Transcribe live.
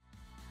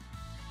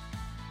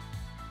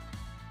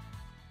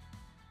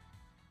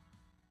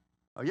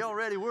Are y'all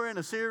ready? We're in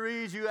a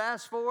series. You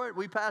asked for it.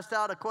 We passed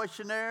out a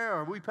questionnaire,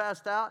 or we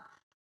passed out,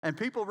 and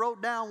people wrote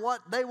down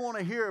what they want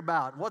to hear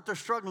about, what they're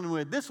struggling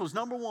with. This was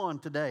number one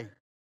today.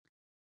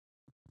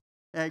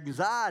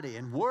 Anxiety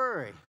and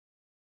worry.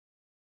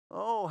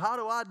 Oh, how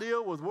do I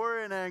deal with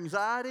worry and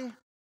anxiety?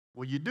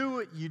 Well, you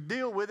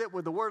deal with it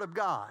with the Word of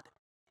God.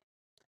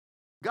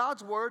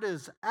 God's Word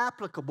is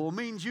applicable,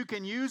 means you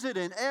can use it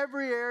in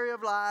every area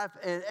of life,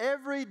 and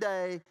every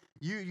day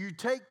you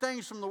take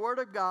things from the Word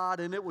of God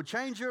and it will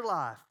change your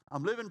life.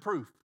 I'm living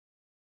proof.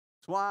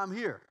 That's why I'm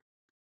here.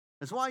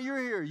 That's why you're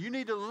here. You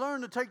need to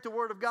learn to take the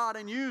Word of God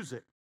and use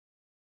it.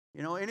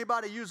 You know,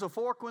 anybody use a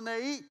fork when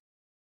they eat?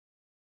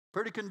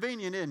 Pretty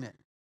convenient, isn't it?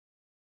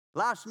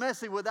 Life's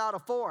messy without a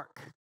fork.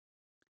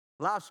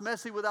 Life's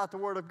messy without the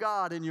Word of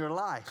God in your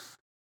life.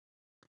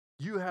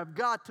 You have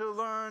got to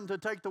learn to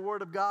take the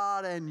Word of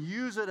God and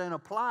use it and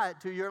apply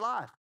it to your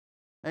life.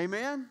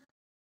 Amen?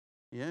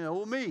 You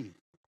know me.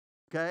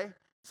 Okay?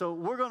 So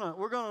we're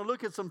gonna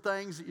look at some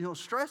things. You know,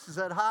 stress is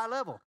at a high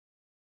level.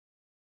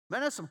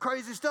 Man, there's some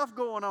crazy stuff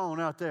going on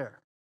out there.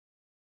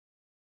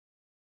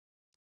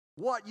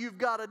 What you've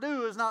got to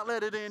do is not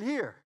let it in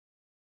here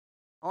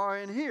or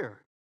in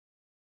here.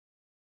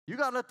 You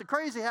got to let the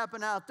crazy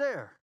happen out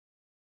there.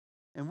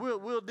 And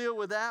we'll deal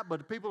with that,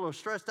 but people are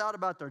stressed out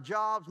about their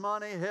jobs,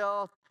 money,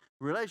 health,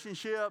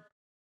 relationship.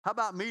 How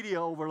about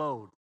media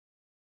overload?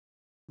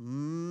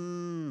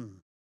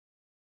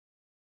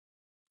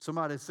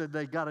 Somebody said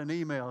they got an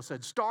email,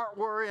 said, start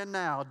worrying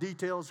now,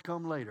 details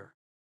come later.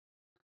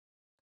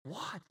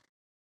 What?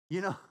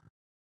 You know,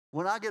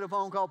 when I get a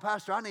phone call,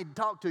 Pastor, I need to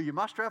talk to you,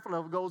 my stress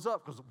level goes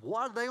up because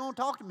what are they going to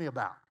talk to me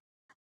about?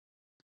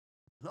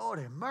 Lord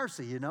have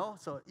mercy, you know.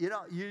 So, you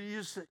know,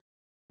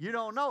 you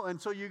don't know.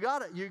 And so you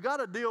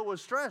gotta deal with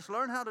stress.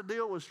 Learn how to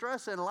deal with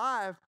stress in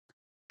life.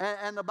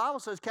 And the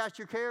Bible says, cast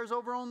your cares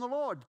over on the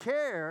Lord.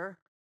 Care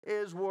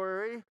is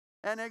worry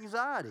and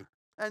anxiety.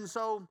 And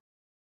so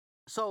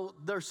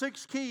there are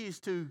 6 keys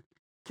to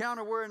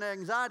counter worry and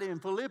anxiety in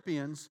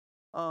Philippians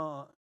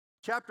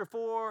chapter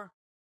 4,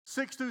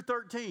 6 through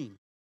 13.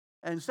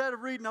 And instead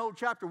of reading the whole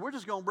chapter, we're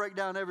just going to break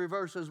down every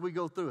verse as we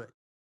go through it.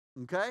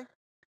 Okay?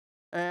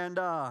 And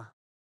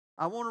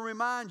I want to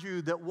remind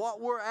you that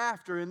what we're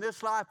after in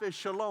this life is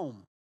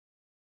shalom.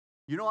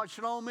 You know what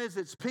shalom is?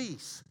 It's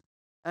peace.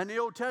 And in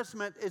the Old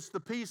Testament, it's the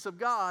peace of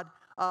God.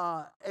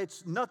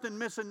 It's nothing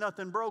missing,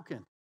 nothing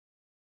broken.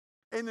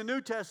 In the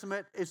New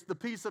Testament, it's the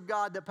peace of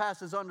God that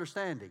passes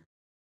understanding.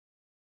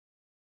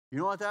 You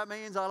know what that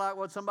means? I like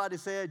what somebody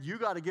said. You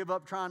got to give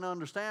up trying to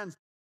understand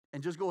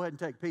and just go ahead and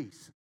take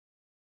peace.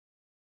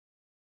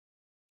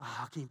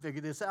 I can't figure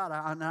this out.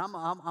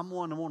 I'm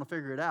one to want to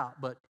figure it out,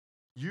 but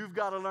you've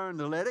got to learn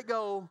to let it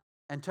go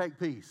and take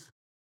peace.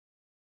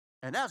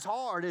 And that's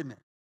hard, isn't it?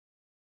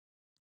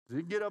 You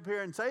can get up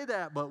here and say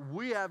that, but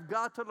we have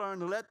got to learn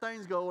to let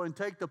things go and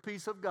take the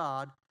peace of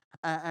God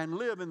and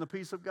live in the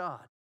peace of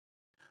God.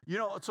 You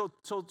know,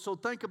 so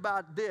think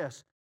about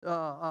this.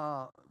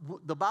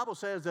 The Bible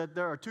says that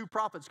there are 2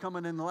 prophets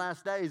coming in the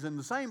last days, and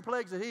the same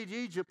plagues that hit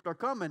Egypt are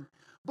coming,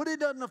 but it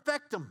doesn't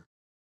affect them.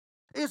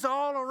 It's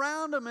all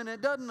around them, and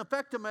it doesn't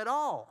affect them at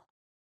all.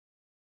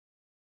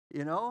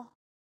 You know?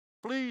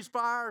 Fleas,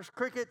 fires,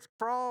 crickets,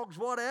 frogs,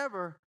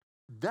 whatever.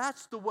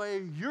 That's the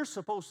way you're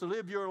supposed to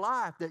live your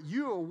life, that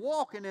you are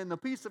walking in the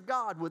peace of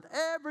God with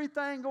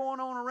everything going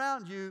on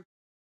around you.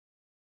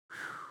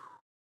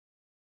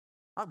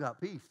 I've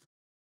got peace.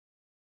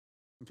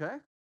 Okay?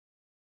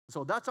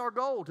 So that's our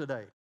goal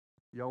today.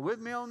 Y'all with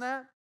me on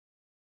that?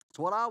 It's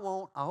what I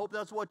want. I hope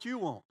that's what you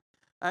want.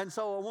 And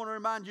so I want to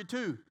remind you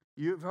too,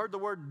 you've heard the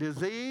word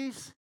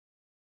disease,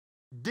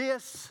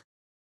 dis-ease.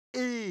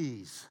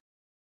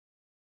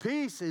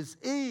 Peace is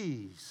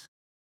ease.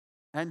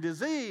 And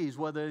disease,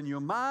 whether in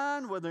your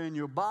mind, whether in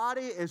your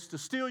body, is to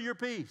steal your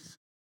peace.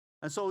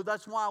 And so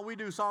that's why we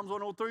do Psalms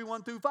 103,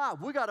 1 through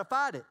 5. We got to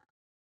fight it.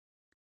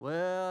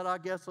 Well, I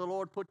guess the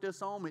Lord put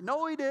this on me.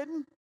 No, He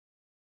didn't.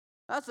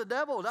 That's the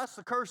devil. That's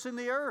the curse in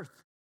the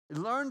earth.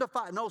 Learn to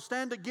fight. No,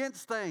 stand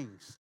against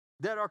things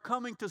that are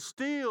coming to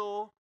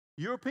steal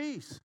your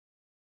peace.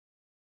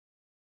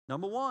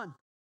 Number 1.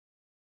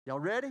 Y'all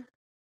ready?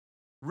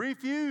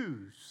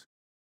 Refuse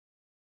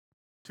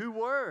to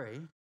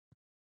worry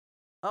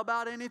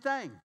about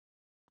anything.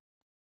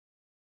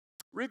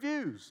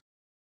 Refuse.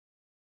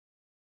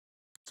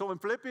 So in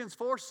Philippians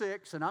 4,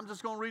 6, and I'm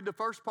just going to read the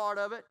first part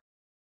of it.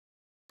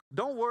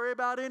 Don't worry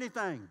about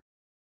anything.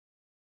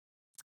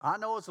 I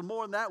know it's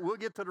more than that. We'll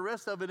get to the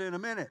rest of it in a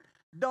minute.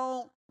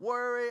 Don't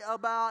worry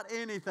about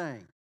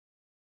anything.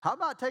 How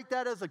about take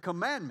that as a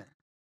commandment?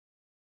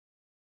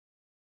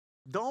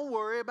 Don't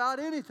worry about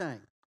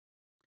anything.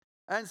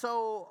 And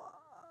so,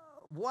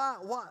 why?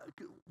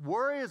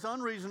 Worry is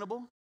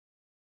unreasonable.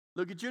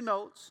 Look at your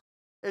notes.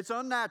 It's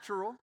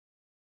unnatural.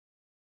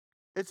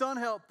 It's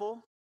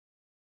unhelpful.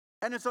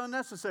 And it's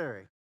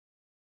unnecessary.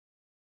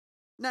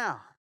 Now,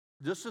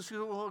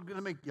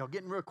 y'all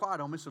getting real quiet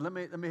on me, so let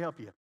me help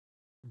you.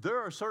 There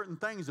are certain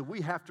things that we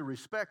have to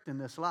respect in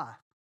this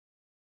life.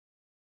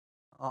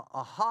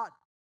 A hot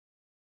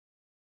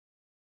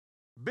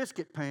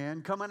biscuit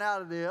pan coming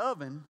out of the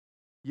oven,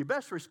 you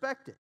best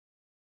respect it.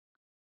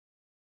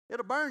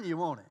 It'll burn you,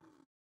 won't it?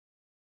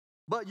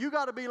 But you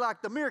got to be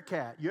like the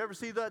meerkat. You ever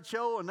see that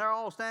show and they're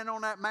all standing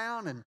on that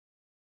mound and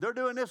they're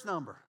doing this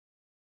number.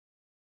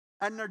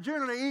 And they're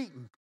generally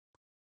eating.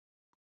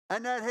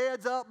 And that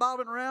head's up,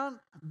 bobbing around.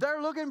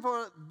 They're looking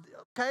for,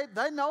 okay,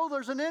 they know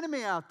there's an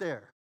enemy out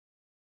there.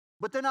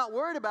 But they're not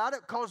worried about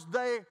it because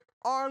they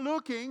are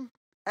looking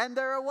and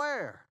they're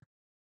aware.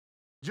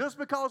 Just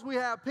because we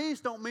have peace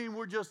don't mean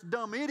we're just a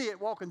dumb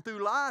idiot walking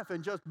through life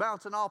and just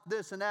bouncing off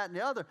this and that and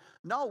the other.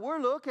 No,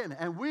 we're looking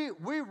and we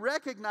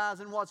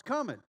recognizing what's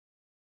coming.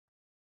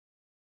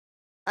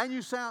 And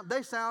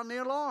they sound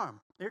the alarm.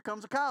 Here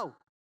comes a coyote.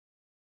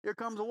 Here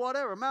comes a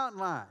whatever, mountain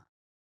lion.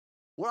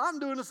 Well, I'm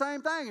doing the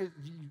same thing.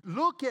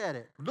 Look at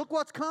it. Look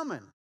what's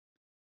coming.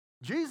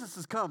 Jesus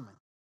is coming.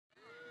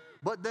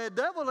 But the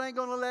devil ain't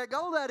going to let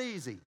go that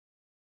easy.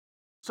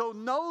 So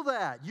know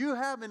that. You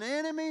have an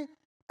enemy.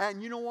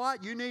 And you know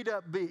what? You need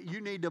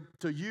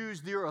to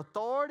use your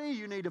authority.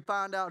 You need to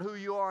find out who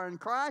you are in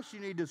Christ. You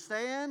need to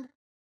stand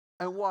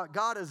and what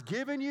God has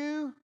given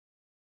you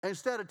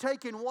instead of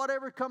taking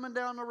whatever's coming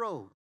down the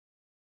road.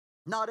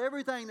 Not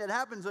everything that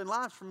happens in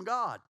life is from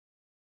God.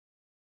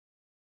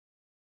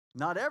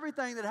 Not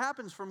everything that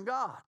happens from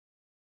God.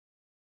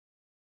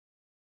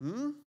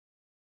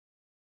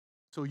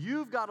 So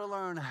you've got to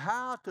learn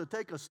how to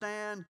take a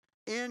stand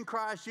in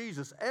Christ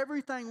Jesus.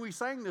 Everything we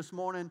sang this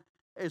morning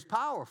is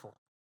powerful.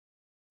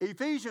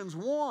 Ephesians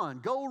 1,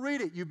 go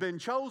read it. You've been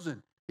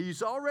chosen.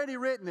 He's already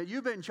written that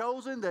you've been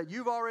chosen, that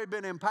you've already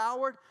been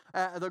empowered.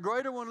 The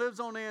greater one lives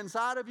on the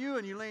inside of you,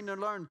 and you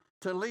learn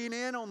to lean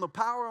in on the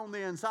power on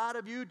the inside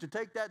of you to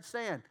take that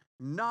stand,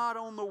 not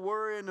on the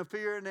worry and the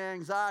fear and the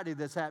anxiety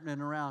that's happening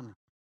around you.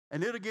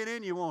 And it'll get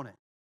in you, won't it?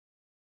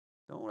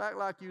 Don't act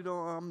like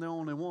I'm the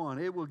only one.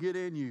 It will get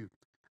in you.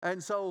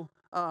 And so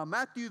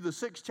Matthew, the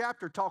 6th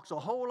chapter, talks a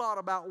whole lot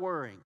about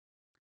worrying.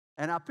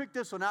 And I picked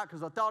this one out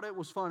because I thought it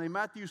was funny.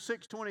 Matthew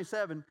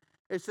 6:27,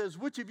 it says,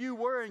 which of you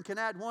worrying can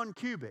add 1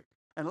 cubit?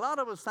 And a lot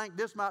of us think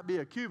this might be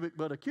a cubit,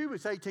 but a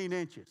cubit's 18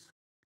 inches.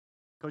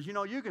 Because,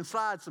 you can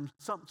slide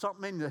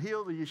something in the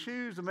heel of your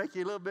shoes to make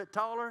you a little bit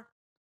taller.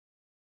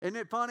 Isn't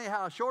it funny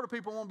how shorter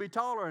people want to be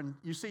taller, and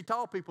you see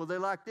tall people, they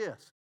like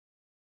this?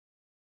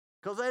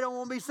 Because they don't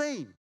want to be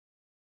seen.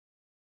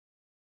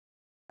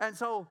 And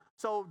so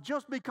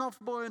just be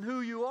comfortable in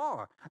who you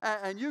are.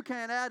 And you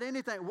can't add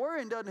anything.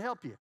 Worrying doesn't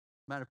help you.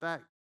 Matter of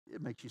fact,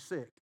 it makes you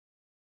sick.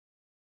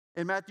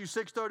 In Matthew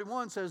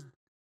 6:31 says,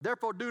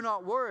 therefore do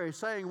not worry,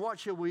 saying, what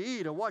shall we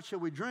eat, or what shall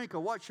we drink,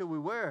 or what shall we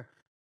wear?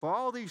 For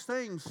all these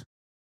things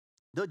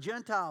the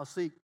Gentiles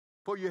seek,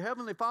 for your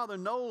heavenly Father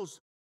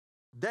knows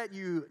that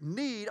you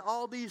need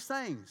all these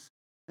things.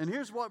 And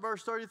here's what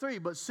verse 33,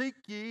 but seek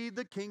ye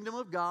the kingdom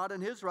of God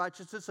and his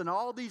righteousness, and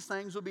all these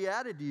things will be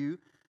added to you.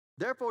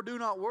 Therefore do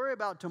not worry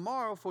about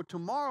tomorrow, for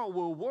tomorrow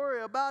will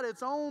worry about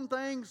its own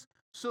things.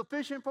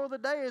 Sufficient for the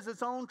day is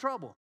its own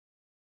trouble.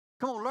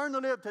 Come on, learn to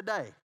live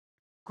today.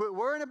 Quit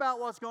worrying about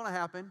what's going to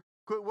happen.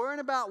 Quit worrying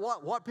about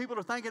what people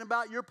are thinking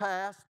about your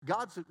past.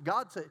 God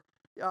said,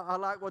 I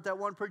like what that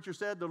one preacher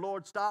said. The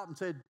Lord stopped and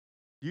said,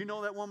 do you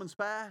know that woman's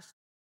past?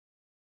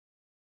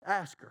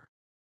 Ask her.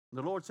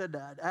 The Lord said,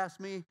 ask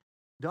me,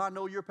 do I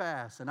know your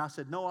past? And I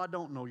said, no, I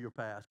don't know your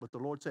past. But the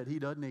Lord said he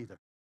doesn't either.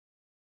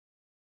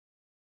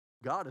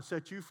 God has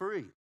set you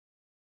free.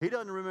 He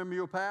doesn't remember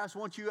your past.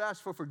 Once you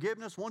ask for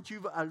forgiveness, once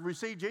you've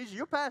received Jesus,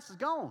 your past is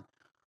gone.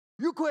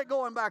 You quit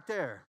going back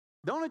there.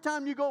 The only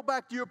time you go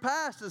back to your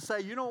past is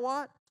say, you know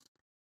what?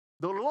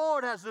 The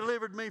Lord has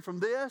delivered me from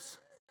this.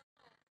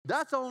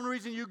 That's the only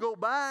reason you go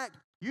back.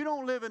 You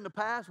don't live in the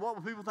past. What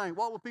will people think?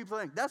 What will people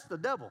think? That's the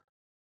devil.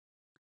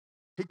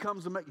 He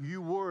comes to make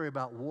you worry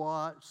about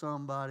what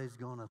somebody's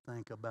going to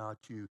think about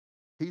you.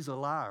 He's a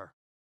liar.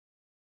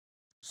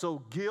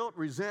 So guilt,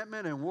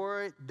 resentment, and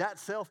worry,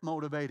 that's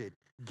self-motivated.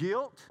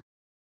 Guilt,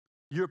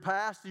 your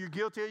past, you're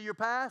guilty of your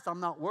past, I'm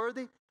not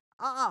worthy.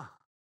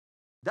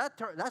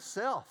 That's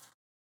self.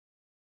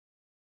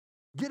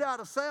 Get out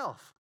of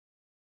self.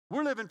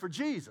 We're living for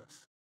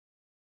Jesus.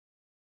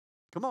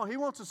 Come on, he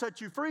wants to set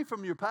you free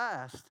from your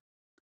past.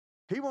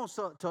 He wants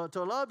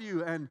to love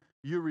you, and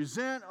you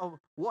resent of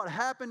what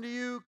happened to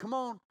you. Come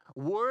on,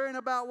 worrying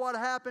about what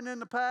happened in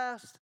the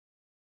past.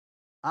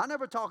 I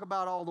never talk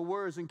about all the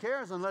worries and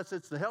cares unless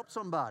it's to help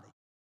somebody.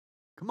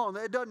 Come on,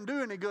 it doesn't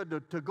do any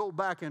good to go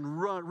back and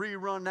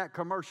rerun that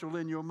commercial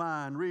in your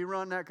mind.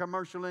 Rerun that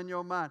commercial in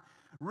your mind.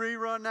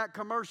 Rerun that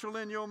commercial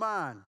in your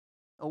mind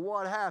of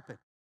what happened.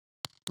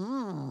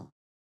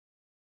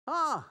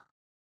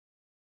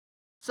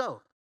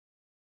 So,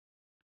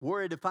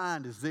 worry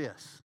defined is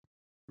this.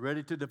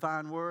 Ready to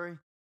define worry?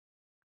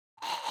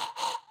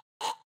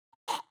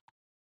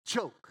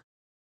 Choke.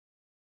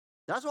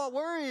 That's what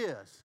worry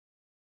is.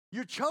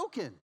 You're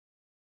choking.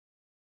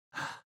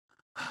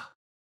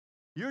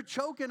 You're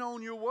choking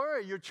on your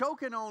worry. You're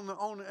choking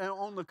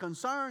on the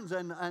concerns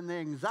and the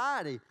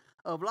anxiety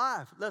of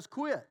life. Let's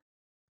quit.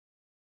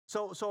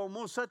 So I'm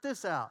going to set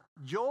this out.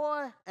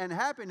 Joy and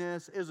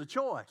happiness is a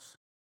choice.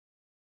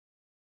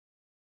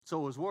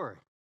 So is worry.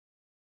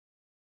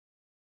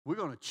 We're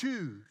going to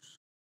choose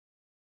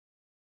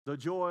the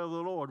joy of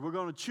the Lord. We're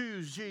going to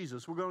choose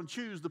Jesus. We're going to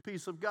choose the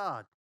peace of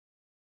God.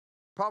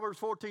 Proverbs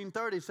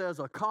 14:30 says,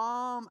 a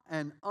calm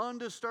and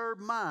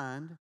undisturbed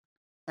mind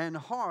and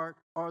heart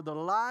are the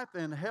life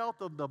and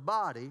health of the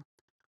body,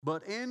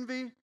 but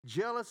envy,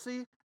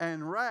 jealousy,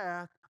 and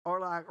wrath are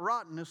like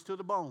rottenness to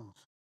the bones.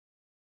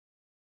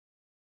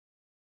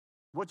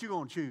 What you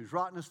going to choose?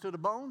 Rottenness to the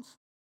bones?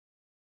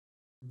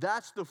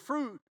 That's the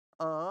fruit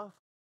of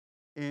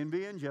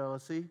envy and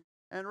jealousy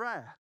and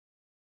wrath.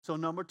 So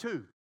number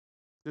 2,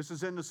 this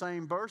is in the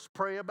same verse,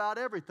 pray about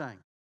everything.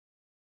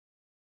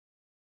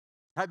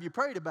 Have you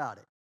prayed about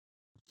it?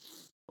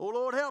 Oh,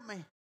 Lord, help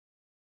me.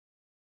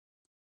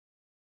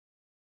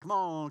 Come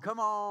on, come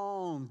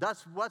on.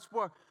 That's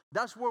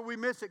where we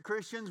miss it,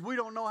 Christians. We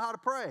don't know how to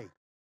pray.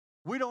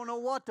 We don't know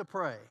what to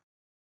pray.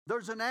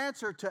 There's an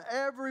answer to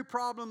every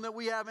problem that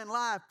we have in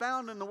life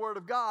found in the Word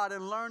of God,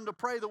 and learn to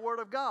pray the Word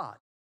of God.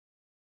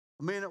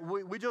 I mean,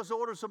 we just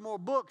ordered some more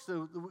books.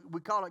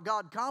 We call it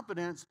God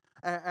Confidence,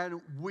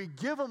 and we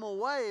give them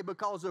away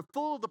because they're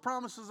full of the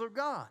promises of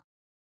God.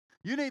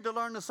 You need to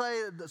learn to say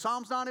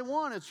Psalms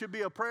 91. It should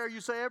be a prayer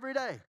you say every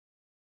day.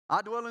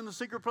 I dwell in the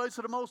secret place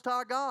of the Most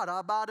High God. I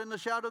abide in the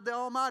shadow of the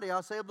Almighty.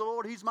 I say of the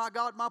Lord, He's my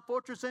God, my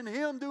fortress. In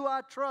Him do I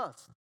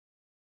trust.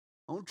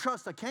 I don't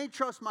trust. I can't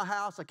trust my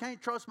house. I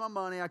can't trust my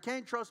money. I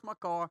can't trust my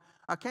car.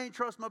 I can't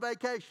trust my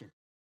vacation.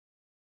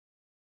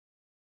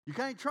 You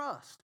can't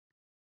trust.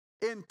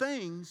 In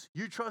things,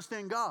 you trust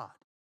in God.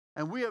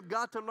 And we have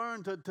got to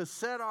learn to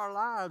set our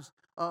lives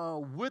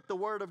with the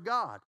Word of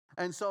God.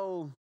 And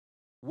so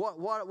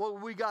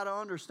what we got to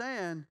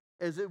understand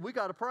is that we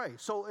got to pray.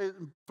 So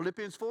in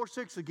Philippians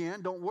 4:6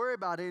 again, don't worry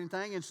about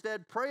anything.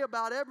 Instead, pray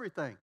about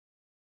everything.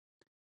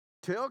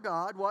 Tell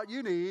God what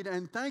you need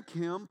and thank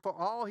Him for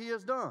all He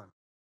has done.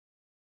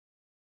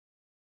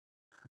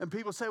 And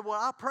people say, well,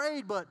 I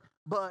prayed, but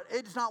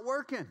it's not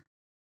working.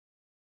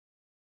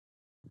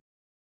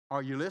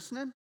 Are you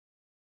listening?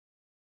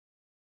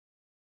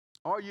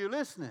 Are you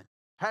listening?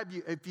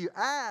 If you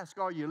ask,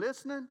 are you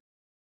listening?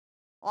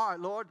 All right,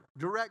 Lord,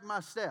 direct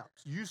my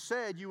steps. You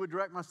said you would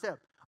direct my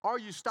steps. Are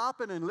you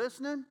stopping and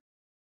listening?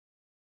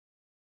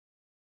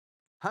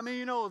 How many of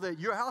you know that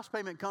your house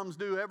payment comes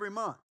due every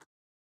month?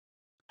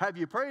 Have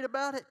you prayed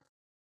about it?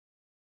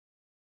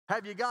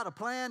 Have you got a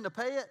plan to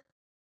pay it?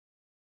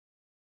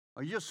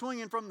 Or are you just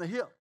swinging from the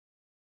hip?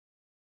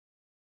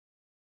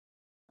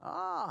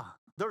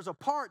 There's a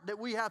part that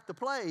we have to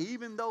play,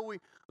 even though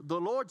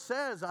the Lord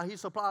says He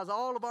supplies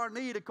all of our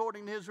need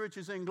according to His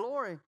riches in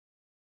glory.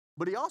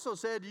 But He also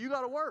said you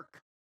got to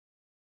work.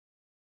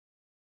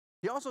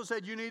 He also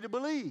said you need to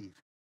believe.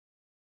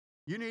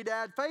 You need to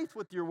add faith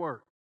with your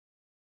work.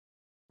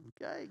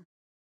 Okay?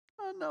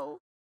 I know.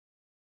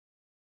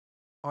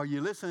 Are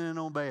you listening and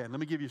obeying? Let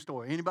me give you a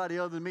story. Anybody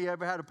other than me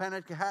ever had a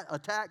panic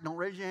attack? Don't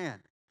raise your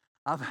hand.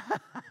 I've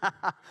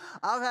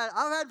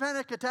had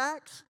panic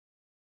attacks.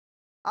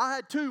 I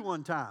had 2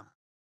 one time.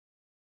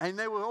 And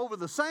they were over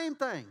the same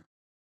thing.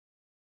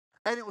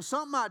 And it was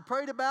something I'd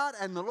prayed about,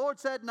 and the Lord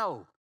said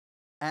no.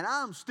 And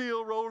I'm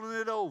still rolling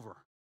it over.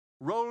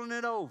 Rolling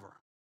it over.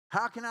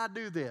 How can I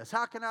do this?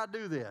 How can I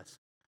do this?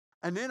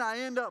 And then I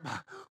end up,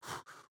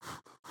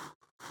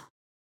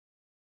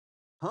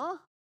 huh?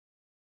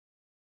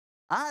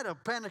 I had a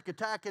panic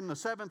attack in the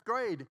 7th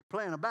grade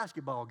playing a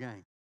basketball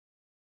game.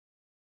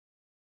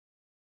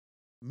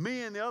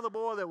 Me and the other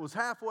boy that was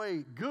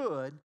halfway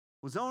good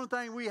was the only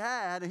thing we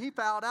had, and he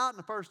fouled out in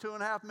the first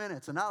 2.5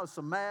 minutes, and I was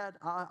so mad,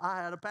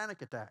 I had a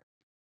panic attack.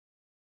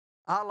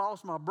 I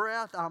lost my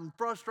breath. I'm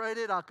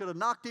frustrated. I could have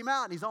knocked him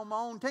out, and he's on my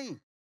own team.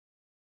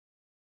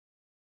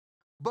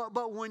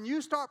 But when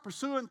you start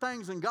pursuing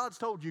things and God's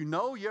told you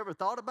no, you ever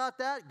thought about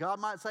that?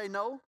 God might say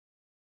no.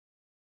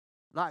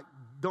 Like,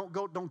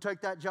 don't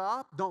take that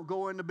job. Don't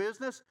go into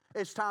business.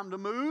 It's time to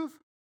move.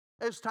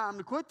 It's time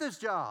to quit this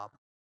job.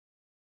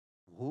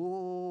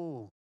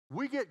 Whoa,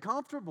 we get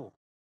comfortable.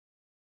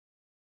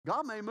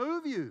 God may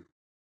move you.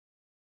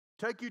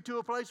 Take you to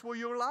a place where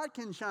your light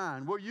can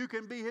shine, where you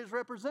can be His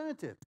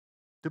representative,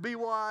 to be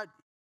what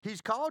He's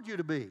called you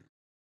to be.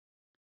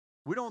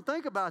 We don't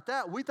think about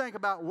that. We think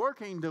about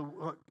working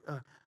to,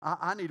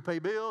 I need to pay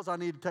bills, I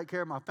need to take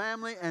care of my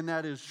family, and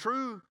that is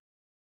true.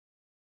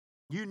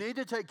 You need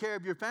to take care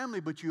of your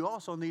family, but you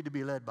also need to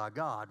be led by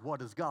God. What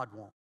does God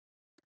want?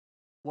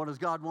 What does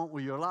God want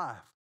with your life?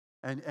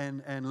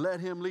 And let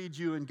Him lead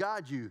you and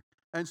guide you.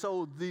 And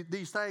so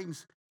these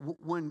things,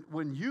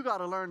 when you got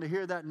to learn to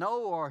hear that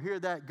no or hear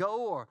that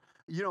go, or,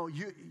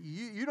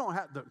 you don't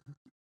have to,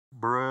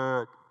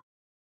 Brett,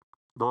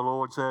 the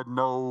Lord said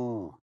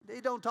no. They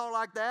don't talk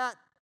like that.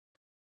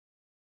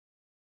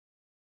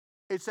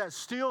 It's that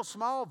still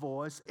small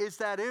voice. It's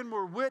that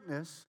inward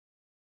witness.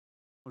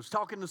 I was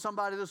talking to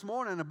somebody this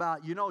morning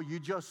about, you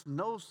just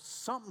know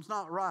something's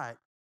not right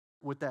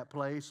with that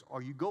place,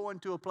 or you go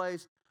into a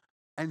place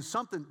and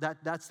something,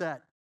 that's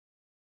that,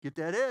 get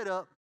that head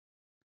up.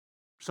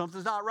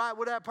 Something's not right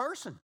with that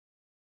person.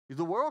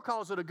 The world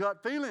calls it a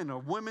gut feeling or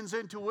women's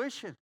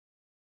intuition.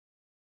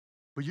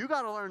 But you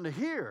got to learn to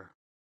hear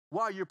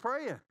while you're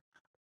praying.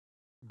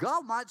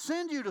 God might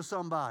send you to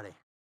somebody.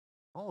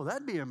 Oh,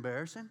 that'd be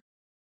embarrassing.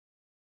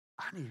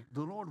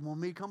 The Lord want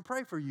me to come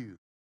pray for you.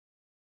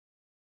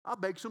 I'll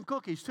bake some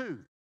cookies too.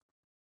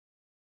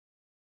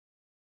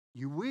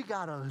 We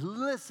got to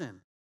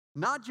listen.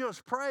 Not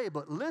just pray,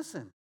 but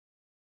listen.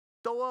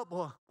 Throw up,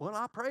 well,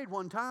 I prayed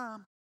one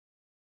time.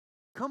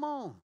 Come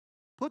on.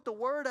 Put the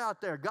word out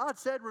there. God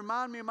said,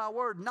 remind me of my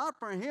word. Not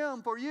for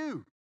him, for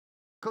you.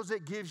 Because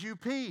it gives you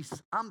peace.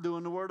 I'm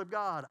doing the word of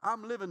God.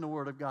 I'm living the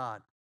word of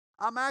God.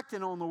 I'm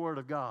acting on the word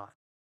of God.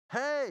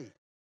 Hey,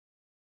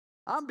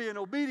 I'm being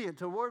obedient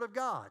to the word of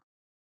God.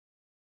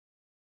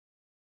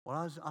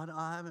 Well,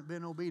 I haven't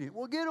been obedient.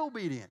 Well, get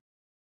obedient.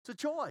 It's a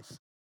choice.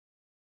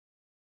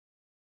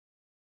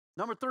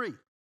 Number 3.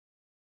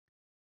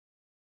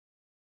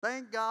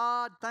 Thank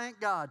God,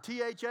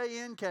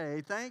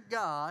 T-H-A-N-K, thank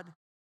God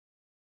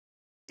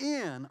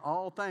in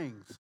all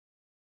things.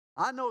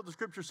 I know the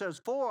scripture says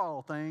for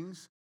all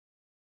things,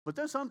 but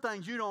there's some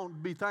things you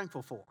don't be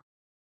thankful for.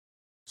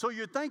 So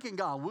you're thanking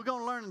God. We're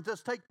going to learn,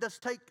 let's take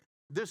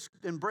this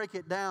and break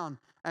it down,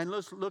 and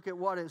let's look at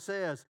what it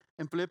says.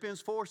 In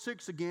Philippians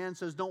 4:6 again,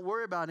 says, don't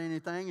worry about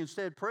anything.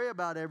 Instead, pray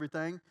about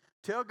everything.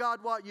 Tell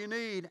God what you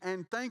need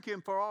and thank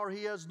him for all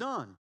he has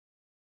done.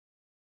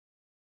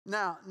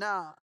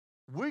 Now,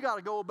 we got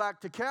to go back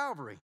to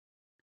Calvary.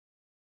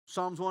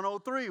 Psalms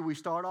 103, we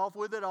start off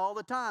with it all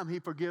the time. He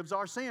forgives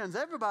our sins.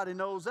 Everybody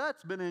knows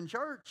that's been in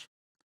church.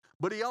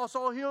 But he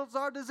also heals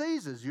our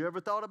diseases. You ever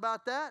thought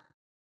about that?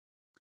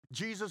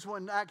 Jesus,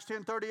 when Acts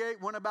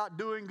 10:38, went about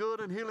doing good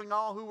and healing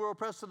all who were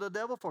oppressed of the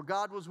devil, for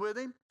God was with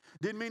him.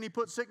 Didn't mean he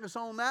put sickness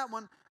on that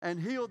one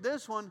and healed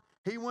this one.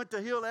 He went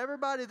to heal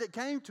everybody that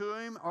came to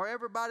him or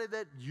everybody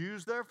that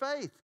used their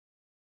faith.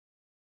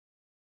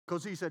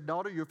 Because he said,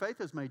 daughter, your faith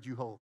has made you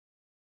whole.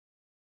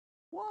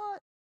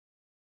 What?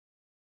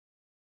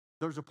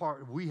 There's a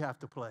part we have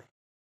to play.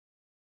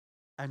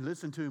 And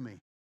listen to me.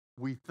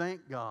 We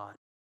thank God.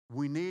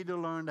 We need to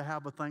learn to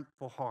have a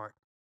thankful heart.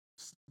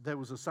 There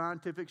was a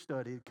scientific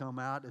study that come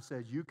out that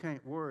says you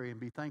can't worry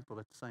and be thankful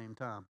at the same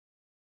time.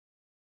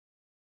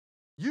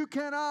 You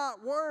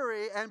cannot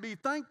worry and be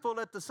thankful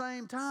at the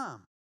same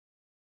time.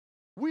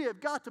 We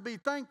have got to be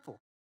thankful.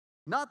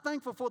 Not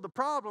thankful for the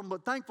problem,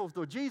 but thankful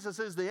for Jesus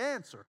is the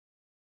answer.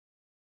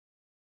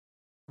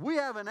 We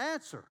have an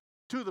answer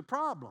to the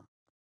problem.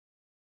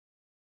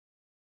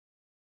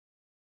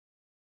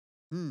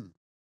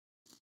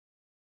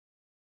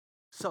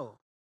 So,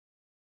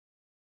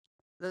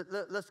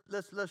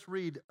 let's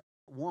read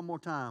one more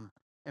time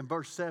in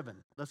verse 7.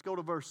 Let's go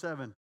to verse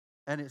 7.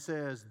 And it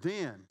says,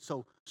 then.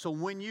 So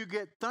when you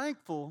get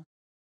thankful,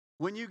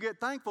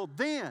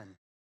 then,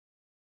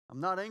 I'm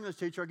not an English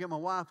teacher, I get my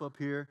wife up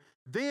here,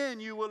 then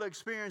you will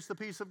experience the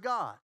peace of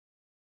God.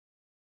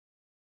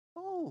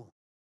 Oh.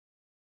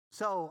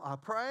 So I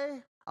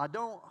pray, I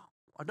don't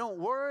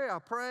worry, I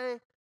pray,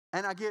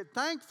 and I get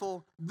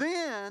thankful,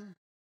 then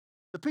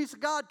the peace of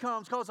God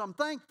comes because I'm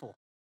thankful.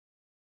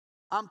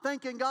 I'm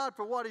thanking God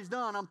for what he's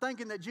done. I'm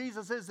thinking that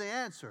Jesus is the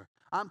answer.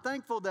 I'm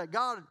thankful that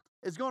God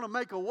is going to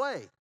make a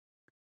way.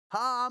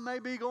 I may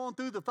be going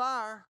through the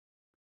fire.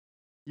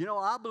 You know,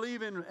 I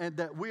believe in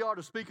that we ought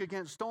to speak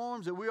against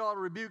storms, that we ought to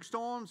rebuke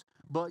storms.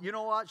 But you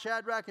know what?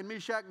 Shadrach and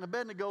Meshach and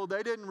Abednego,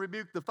 they didn't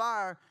rebuke the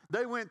fire.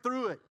 They went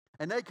through it.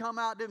 And they come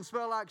out, didn't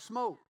smell like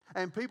smoke.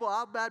 And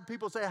I've had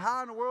people say,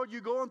 how in the world are you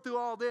going through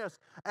all this?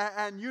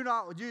 And you're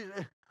not,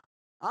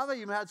 I've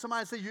even had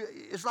somebody say,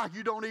 it's like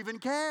you don't even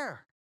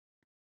care.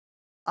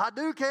 I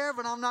do care,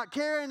 but I'm not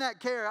carrying that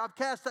care. I've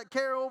cast that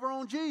care over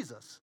on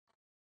Jesus.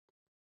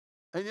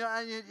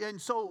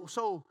 And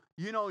so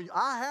you know,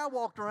 I have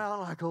walked around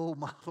like, oh,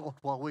 my Lord,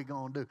 what are we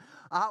going to do?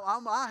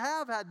 I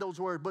have had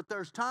those words, but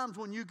there's times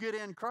when you get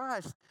in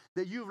Christ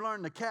that you've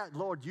learned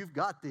Lord, you've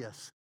got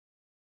this.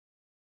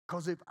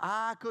 Because if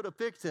I could have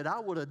fixed it, I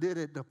would have did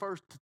it the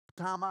first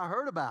time I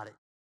heard about it.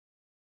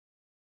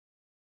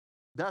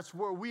 That's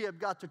where we have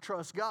got to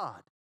trust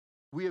God.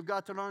 We have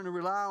got to learn to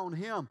rely on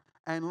him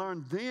and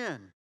learn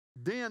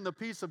then the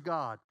peace of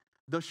God,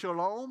 the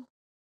shalom.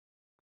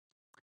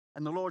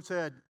 And the Lord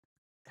said,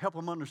 help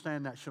them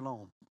understand that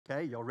shalom.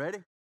 Okay, y'all ready?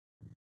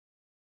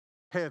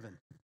 Heaven.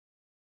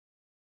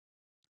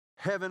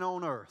 Heaven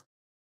on earth.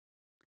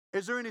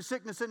 Is there any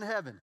sickness in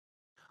heaven?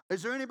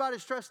 Is there anybody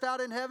stressed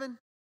out in heaven?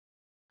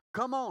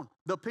 Come on.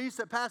 The peace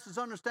that passes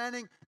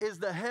understanding is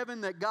the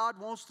heaven that God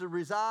wants to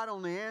reside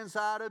on the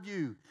inside of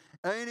you.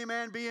 Any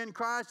man be in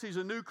Christ, he's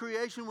a new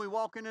creation. We're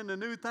walking into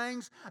new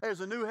things.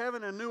 There's a new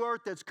heaven and a new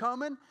earth that's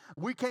coming.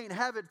 We can't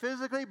have it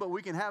physically, but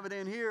we can have it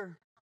in here.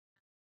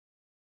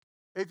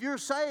 If you're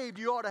saved,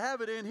 you ought to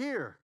have it in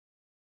here.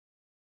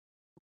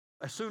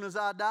 As soon as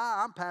I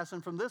die, I'm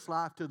passing from this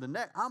life to the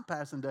next. I'm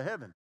passing to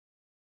heaven.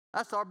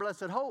 That's our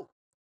blessed hope.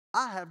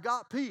 I have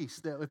got peace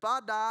that if I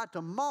die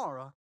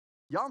tomorrow,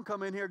 y'all can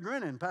come in here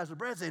grinning. Pastor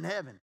Brett's in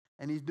heaven,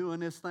 and he's doing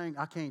this thing.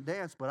 I can't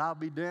dance, but I'll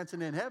be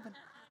dancing in heaven.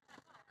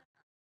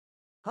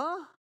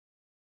 Huh?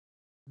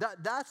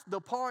 That's the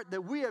part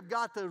that we have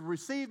got to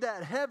receive,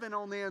 that heaven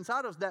on the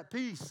inside of us, that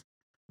peace.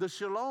 the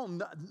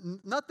shalom.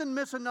 Nothing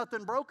missing,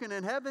 nothing broken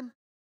in heaven.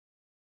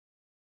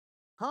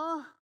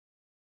 Huh?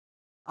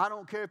 I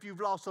don't care if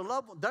you've lost a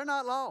loved one. They're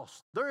not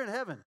lost. They're in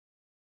heaven.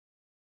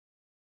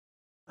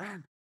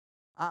 Man,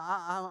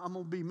 I'm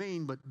going to be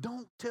mean, but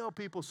don't tell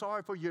people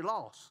sorry for your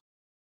loss.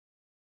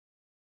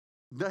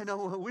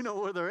 We know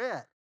where they're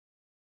at.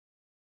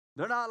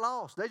 They're not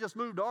lost. They just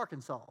moved to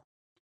Arkansas.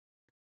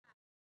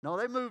 No,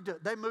 they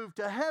moved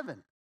to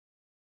heaven.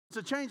 It's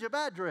a change of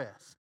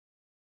address.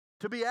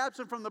 To be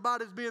absent from the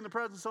body is be in the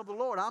presence of the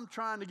Lord. I'm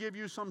trying to give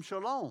you some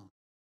shalom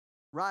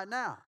right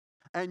now.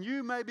 And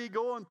you may be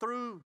going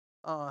through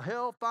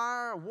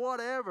hellfire,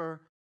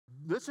 whatever.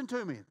 Listen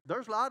to me.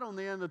 There's light on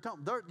the end of the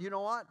tunnel. You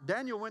know what?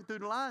 Daniel went through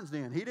the lion's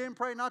den. He didn't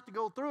pray not to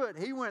go through it.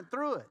 He went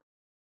through it.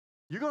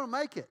 You're going to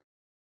make it.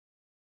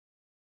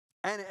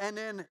 And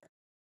then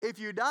if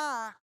you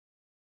die,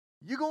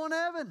 you're going to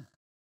heaven.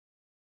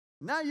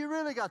 Now you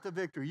really got the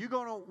victory. You're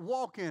going to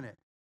walk in it.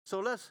 So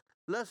let's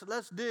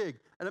dig.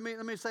 And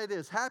let me say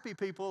this. Happy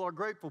people are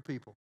grateful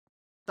people.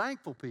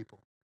 Thankful people.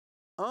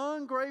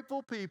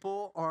 Ungrateful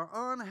people are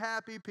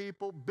unhappy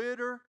people,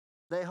 bitter.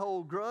 They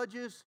hold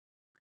grudges.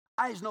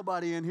 There's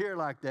nobody in here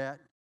like that.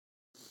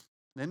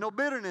 There's no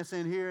bitterness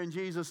in here in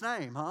Jesus'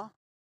 name, huh?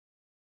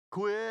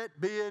 Quit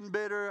being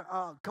bitter.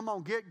 Come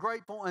on, get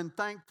grateful and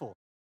thankful.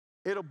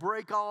 It'll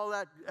break all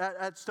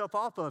that stuff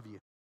off of you.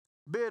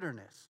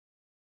 Bitterness.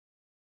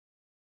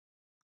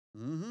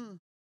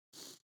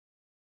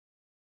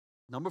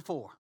 Number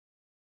 4.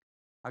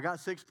 I got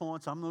 6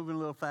 points. I'm moving a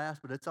little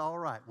fast, but it's all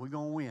right. We're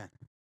going to win.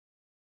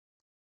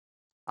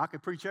 I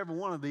could preach every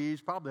one of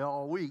these probably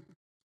all week,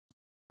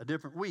 a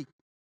different week.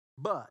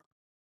 But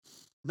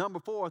number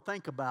 4,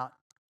 think about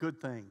good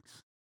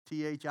things.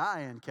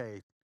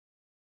 THINK.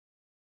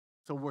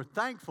 So we're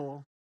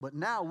thankful, but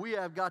now we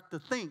have got to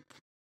think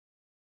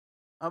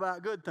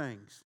about good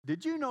things.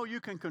 Did you know you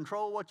can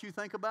control what you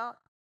think about?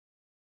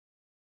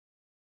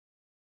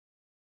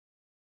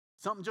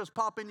 Something just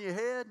pop in your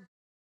head,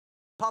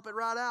 pop it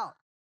right out.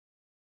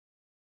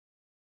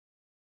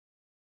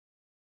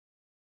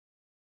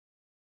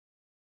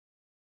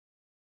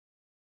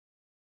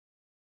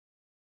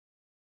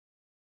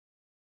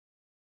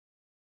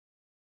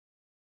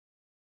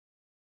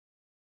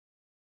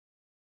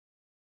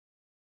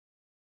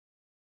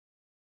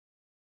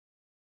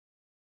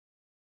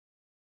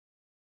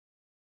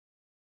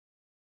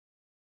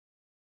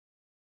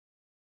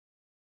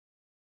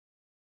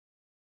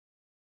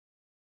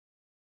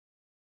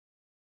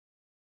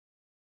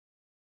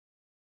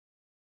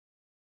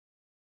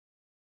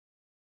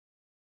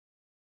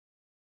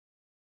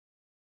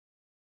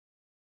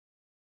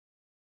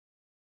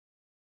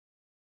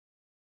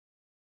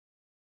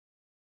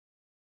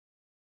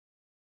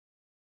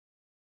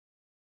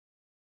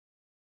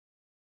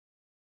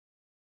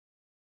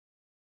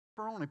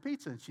 Pepperoni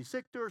pizza and she's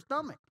sick to her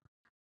stomach.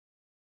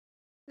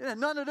 It had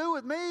nothing to do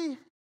with me.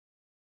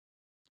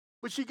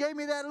 But she gave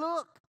me that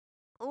look.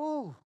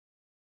 Oh,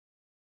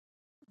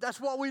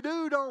 that's what we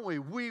do, don't we?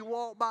 We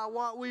walk by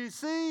what we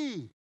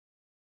see,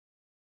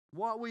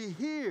 what we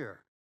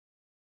hear.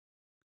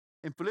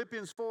 In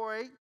Philippians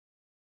 4:8,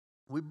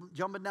 we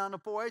jumping down to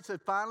 4:8,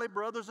 said, finally,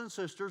 brothers and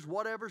sisters,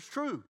 whatever's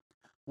true,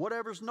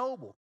 whatever's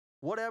noble,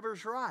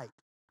 whatever's right,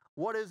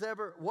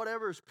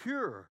 whatever's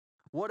pure,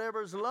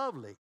 whatever's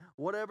lovely,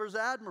 whatever's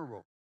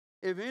admirable.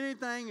 If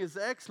anything is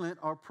excellent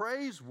or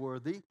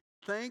praiseworthy,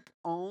 think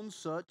on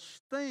such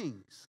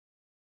things.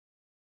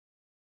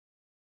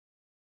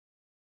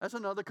 That's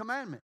another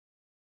commandment.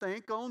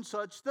 Think on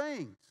such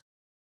things.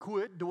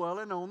 Quit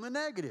dwelling on the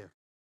negative.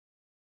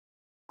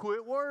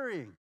 Quit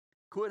worrying.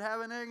 Quit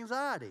having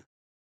anxiety.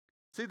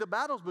 See, the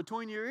battle's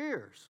between your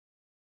ears.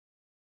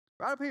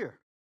 Right up here.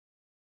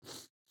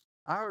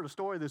 I heard a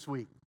story this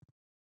week.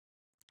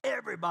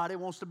 Everybody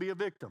wants to be a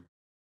victim.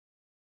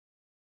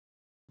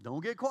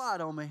 Don't get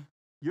quiet on me.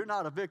 You're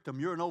not a victim.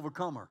 You're an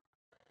overcomer.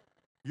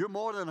 You're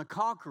more than a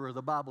conqueror,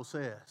 the Bible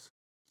says.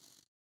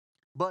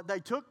 But they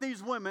took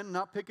these women,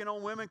 not picking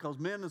on women because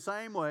men the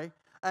same way,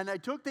 and they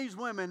took these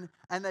women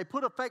and they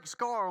put a fake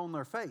scar on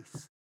their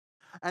face.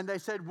 And they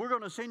said, we're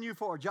going to send you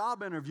for a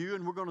job interview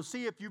and we're going to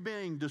see if you're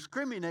being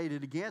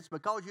discriminated against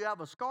because you have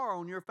a scar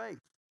on your face.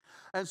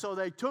 And so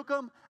they took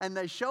them and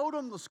they showed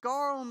them the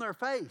scar on their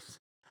face.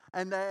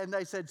 And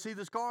they said, see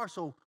the scar?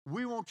 So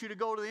we want you to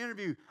go to the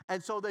interview.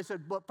 And so they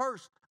said, but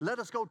first, let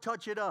us go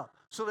touch it up.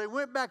 So they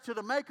went back to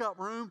the makeup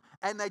room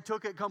and they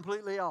took it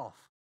completely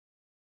off.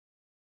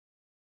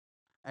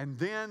 And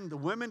then the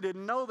women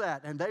didn't know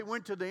that. And they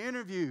went to the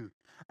interview.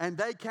 And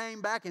they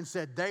came back and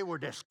said they were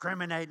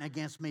discriminating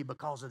against me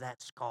because of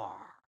that scar.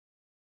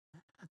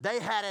 They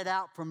had it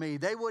out for me.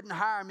 They wouldn't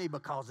hire me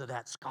because of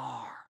that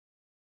scar.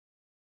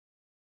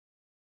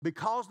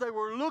 Because they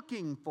were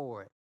looking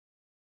for it.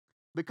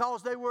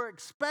 Because they were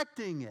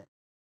expecting it.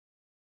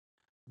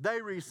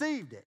 They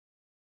received it.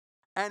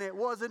 And it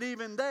wasn't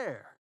even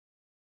there.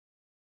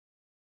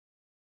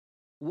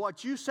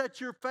 What you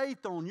set your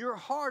faith on, your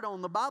heart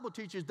on, the Bible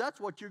teaches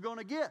that's what you're going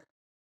to get.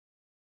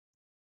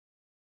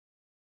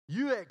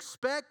 You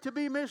expect to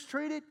be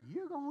mistreated,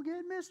 you're going to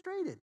get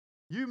mistreated.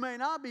 You may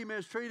not be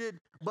mistreated,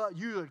 but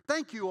you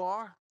think you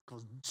are.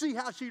 Because see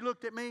how she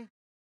looked at me?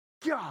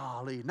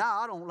 Golly, now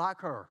I don't like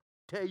her.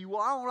 Tell you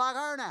what, I don't like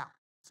her now.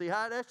 See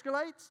how it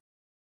escalates?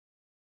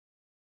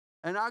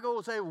 And I go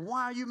and say,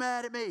 why are you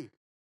mad at me?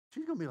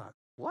 She's going to be like,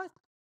 what?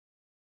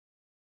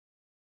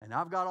 And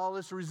I've got all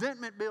this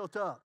resentment built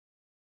up.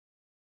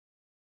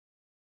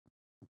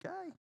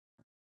 Okay.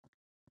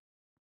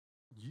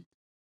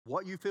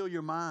 What you fill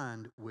your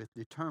mind with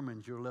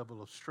determines your level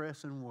of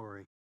stress and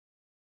worry.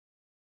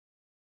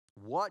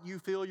 What you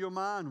fill your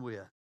mind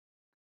with.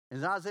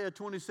 In Isaiah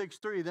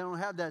 26:3, they don't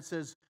have that. It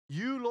says,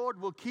 you,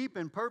 Lord, will keep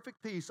in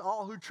perfect peace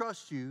all who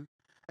trust you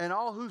and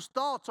all whose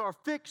thoughts are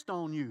fixed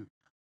on you.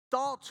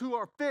 Thoughts who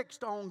are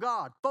fixed on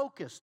God.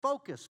 Focus,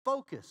 focus,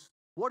 focus.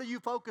 What are you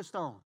focused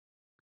on?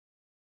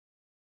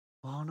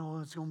 Oh, no,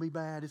 it's going to be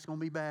bad. It's going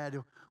to be bad.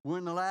 We're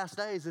in the last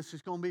days. This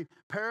is going to be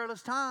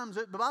perilous times.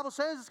 The Bible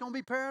says it's going to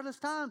be perilous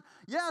times.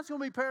 Yeah, it's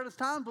going to be perilous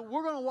times, but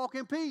we're going to walk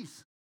in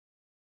peace.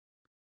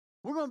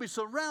 We're going to be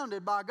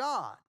surrounded by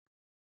God.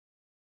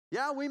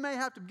 Yeah, we may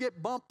have to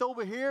get bumped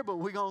over here, but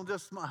we're going to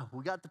just smile.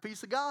 We got the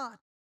peace of God.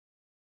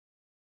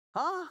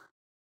 Huh?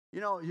 You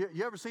know,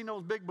 you ever seen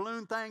those big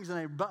balloon things and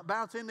they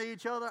bounce into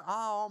each other?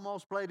 I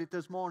almost played it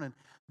this morning.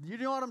 You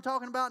know what I'm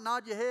talking about?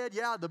 Nod your head.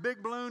 Yeah, the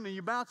big balloon and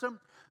you bounce them.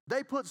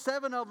 They put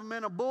 7 of them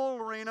in a bull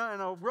arena,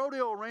 in a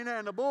rodeo arena,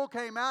 and the bull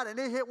came out and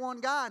it hit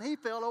one guy and he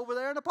fell over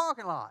there in the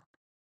parking lot.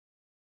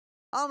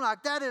 I'm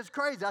like, that is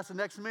crazy. That's the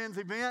next men's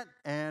event,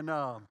 and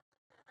I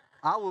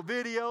will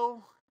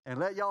video and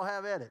let y'all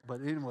have at it.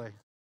 But anyway.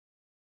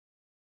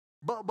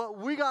 But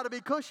we got to be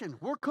cushioned.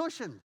 We're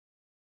cushioned.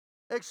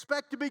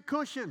 Expect to be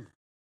cushioned.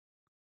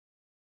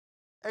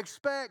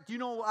 Expect, you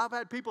know, I've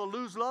had people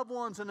lose loved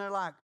ones and they're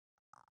like,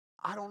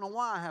 I don't know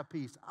why I have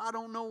peace. I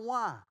don't know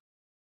why.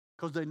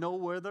 Because they know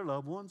where their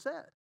loved one's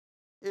at,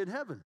 in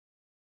heaven.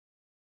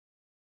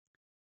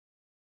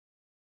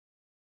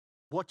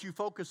 What you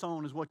focus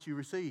on is what you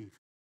receive.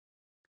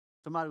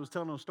 Somebody was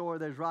telling a story,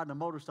 they was riding a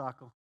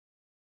motorcycle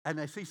and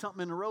they see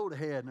something in the road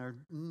ahead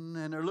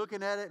and they're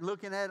looking at it,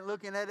 looking at it,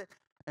 looking at it,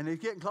 and they're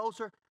getting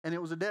closer and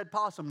it was a dead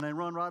possum and they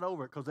run right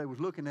over it because they was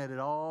looking at it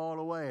all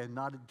the way and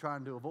not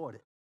trying to avoid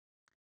it.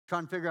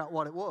 Trying to figure out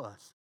what it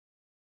was.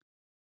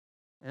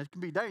 And it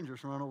can be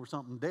dangerous to run over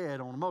something dead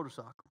on a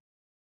motorcycle.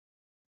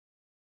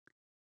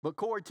 But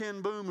Corrie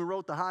ten Boom, who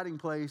wrote The Hiding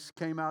Place,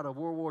 came out of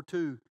World War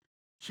II.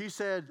 She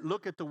said,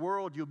 look at the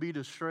world, you'll be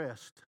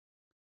distressed.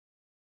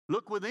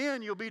 Look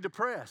within, you'll be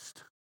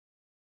depressed.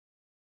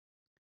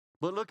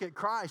 But look at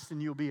Christ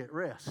and you'll be at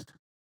rest.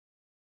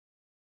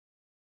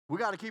 We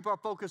got to keep our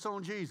focus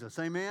on Jesus.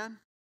 Amen?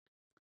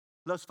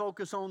 Let's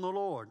focus on the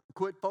Lord.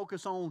 Quit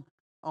focus on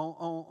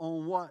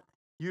what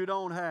you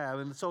don't have.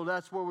 And so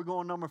that's where we're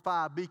going. Number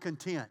 5, be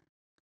content.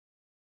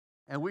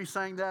 And we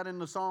sang that in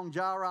the song,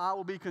 Jireh, I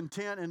will be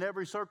content in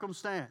every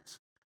circumstance.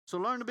 So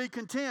learn to be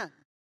content.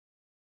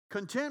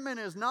 Contentment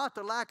is not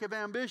the lack of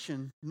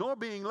ambition, nor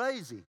being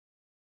lazy.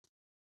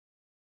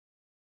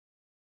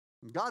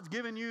 God's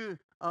given you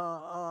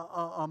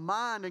a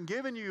mind and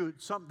given you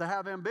something to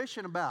have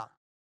ambition about.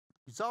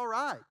 It's all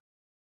right.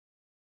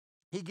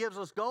 He gives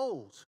us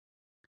goals.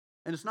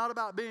 And it's not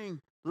about being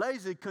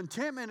lazy.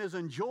 Contentment is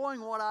enjoying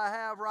what I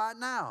have right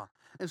now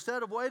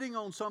instead of waiting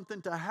on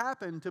something to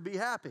happen to be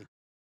happy.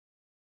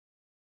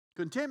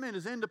 Contentment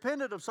is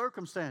independent of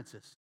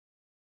circumstances.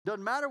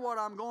 Doesn't matter what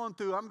I'm going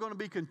through, I'm going to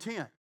be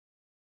content.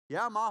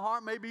 Yeah, my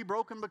heart may be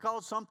broken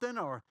because something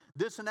or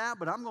this and that,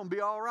 but I'm going to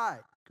be all right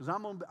because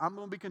I'm going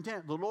to be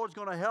content. The Lord's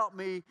going to help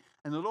me,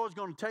 and the Lord's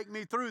going to take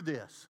me through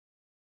this.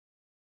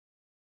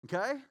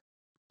 Okay?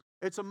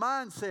 It's a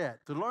mindset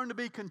to learn to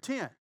be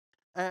content.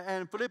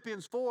 And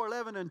Philippians 4,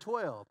 11 and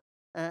 12.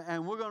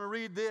 And we're going to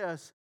read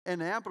this in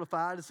the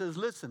Amplified. It says,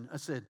 listen, I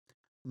said,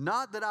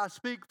 not that I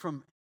speak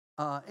from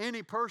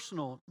any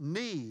personal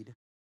need,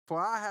 for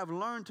I have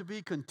learned to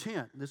be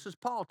content. This is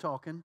Paul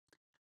talking.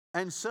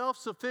 And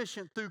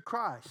self-sufficient through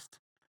Christ,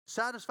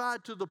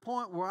 satisfied to the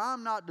point where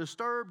I'm not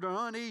disturbed or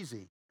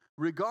uneasy.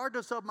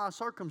 Regardless of my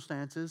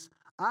circumstances,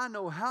 I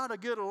know how to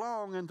get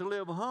along and to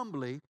live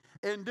humbly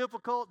in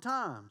difficult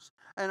times.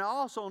 And I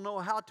also know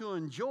how to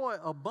enjoy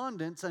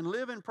abundance and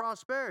live in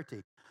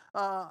prosperity.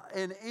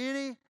 In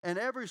any and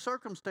every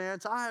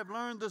circumstance, I have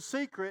learned the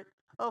secret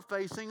of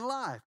facing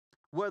life,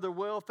 whether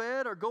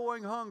well-fed or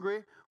going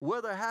hungry,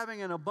 whether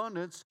having an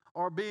abundance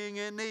or being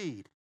in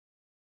need.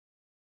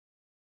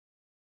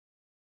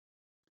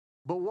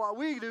 But what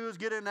we do is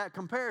get in that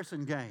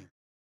comparison game.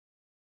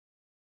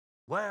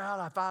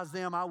 Well, if I was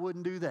them, I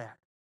wouldn't do that.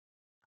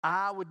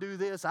 I would do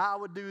this, I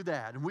would do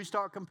that. And we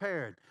start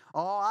comparing.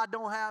 Oh, I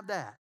don't have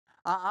that.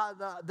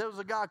 There was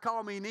a guy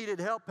called me, he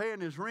needed help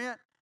paying his rent.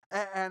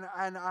 And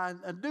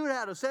a dude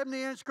had a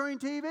 70-inch screen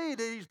TV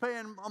that he's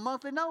paying a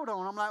monthly note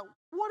on. I'm like,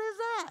 what is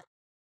that?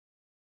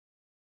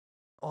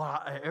 Oh,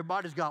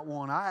 everybody's got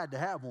one. I had to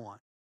have one.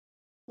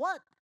 What?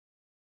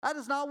 That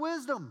is not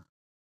wisdom.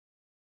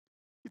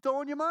 You're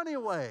throwing your money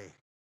away.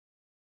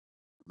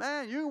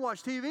 Man, you can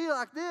watch TV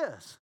like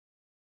this.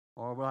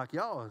 Or like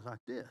y'all, it's like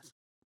this.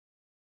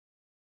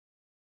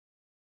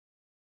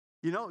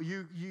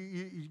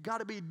 You got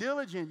to be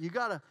diligent. You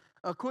got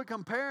to quit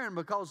comparing,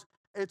 because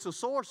it's a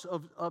source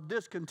of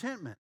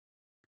discontentment.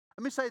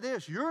 Let me say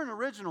this. You're an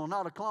original,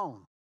 not a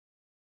clone.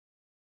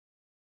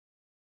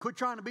 Quit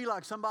trying to be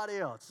like somebody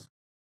else.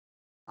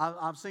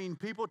 I've seen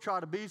people try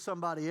to be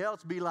somebody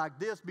else, be like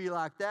this, be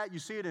like that. You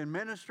see it in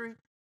ministry.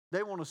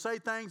 They want to say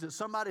things that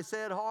somebody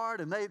said hard,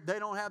 and they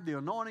don't have the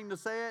anointing to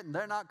say it, and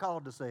they're not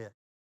called to say it.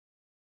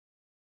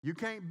 You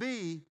can't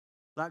be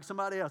like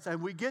somebody else.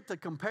 And we get to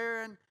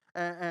comparing,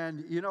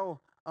 and we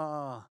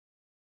got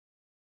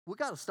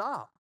to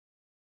stop.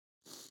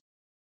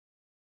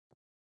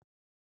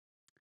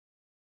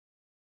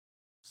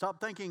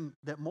 Stop thinking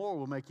that more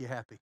will make you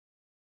happy.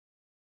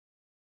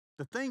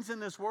 The things in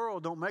this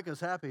world don't make us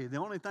happy. The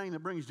only thing that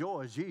brings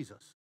joy is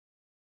Jesus.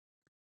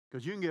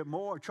 Because you can get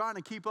more trying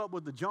to keep up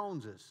with the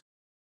Joneses.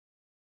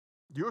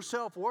 Your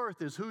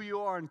self-worth is who you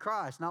are in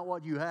Christ, not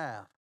what you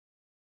have.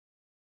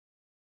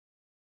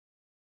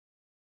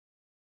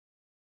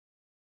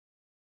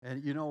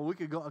 And, we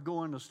could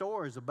go into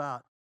stories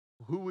about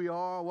who we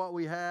are, what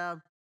we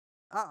have.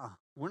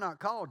 We're not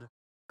called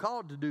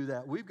to do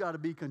that. We've got to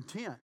be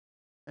content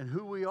in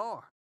who we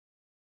are.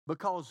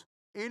 Because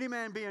any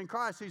man be in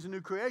Christ, he's a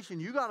new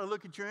creation. You got to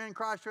look at your in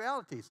Christ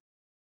realities.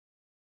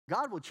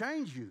 God will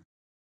change you.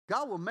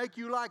 God will make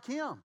you like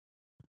him.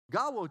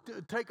 God will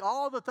take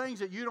all the things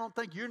that you don't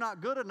think you're not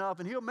good enough,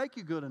 and he'll make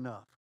you good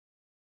enough.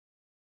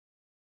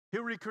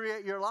 He'll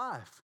recreate your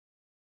life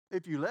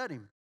if you let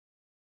him.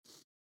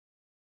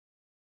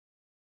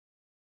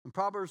 In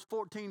Proverbs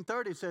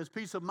 14:30 says,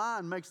 peace of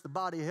mind makes the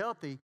body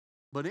healthy,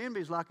 but envy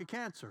is like a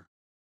cancer.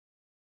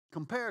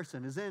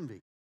 Comparison is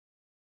envy.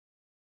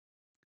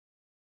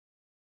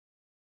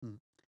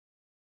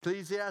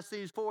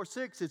 Ecclesiastes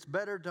 4:6, it's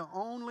better to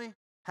only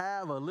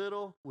have a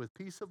little with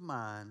peace of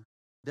mind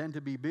than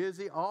to be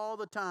busy all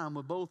the time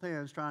with both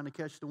hands trying to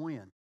catch the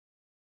wind.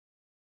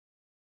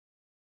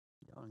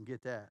 Y'all can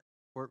get that.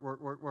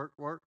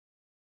 Work.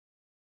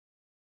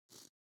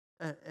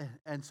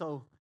 And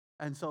so,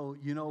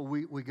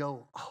 we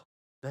go, oh,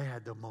 they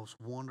had the most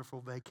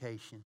wonderful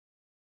vacation.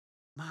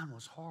 Mine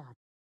was horrible.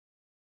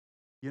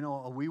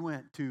 We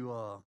went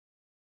to,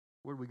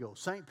 where did we go?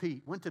 St.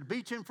 Pete. Went to the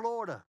beach in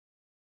Florida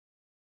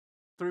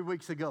 3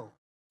 weeks ago.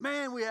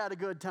 Man, we had a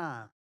good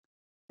time.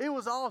 It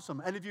was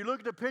awesome. And if you look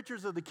at the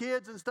pictures of the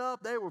kids and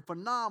stuff, they were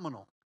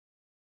phenomenal.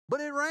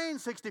 But it rained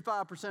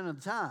 65% of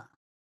the time.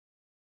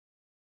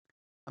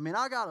 I mean,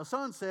 I got a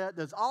sunset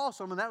that's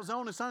awesome, and that was the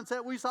only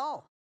sunset we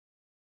saw.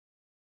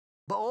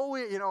 But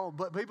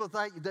but people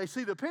think, they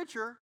see the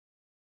picture.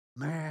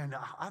 Man,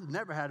 I've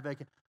never had a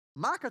vacation.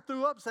 Micah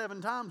threw up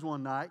 7 times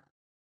one night.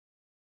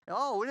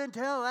 Oh, we didn't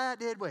tell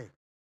that, did we?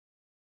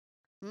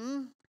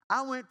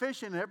 I went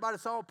fishing, and everybody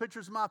saw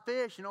pictures of my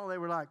fish. They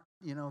were like,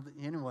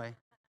 anyway.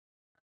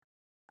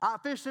 I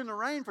fished in the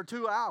rain for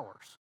 2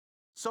 hours,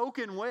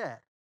 soaking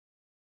wet.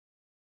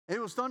 It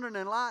was thundering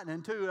and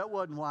lightning, too. That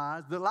wasn't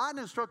wise. The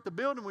lightning struck the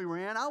building we were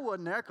in. I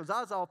wasn't there because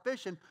I was off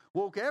fishing.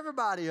 Woke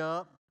everybody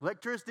up.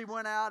 Electricity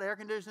went out. Air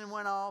conditioning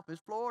went off.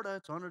 It's Florida.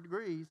 It's 100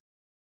 degrees.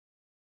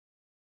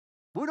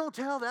 We don't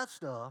tell that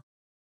stuff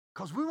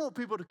because we want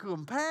people to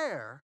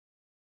compare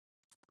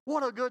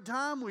what a good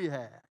time we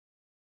had.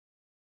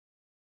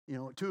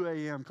 At 2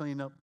 a.m.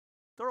 cleaning up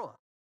throw up.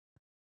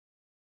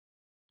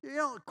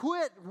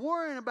 Quit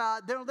worrying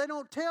about it. They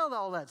don't tell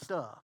all that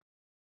stuff.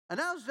 And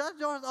that's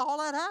all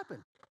that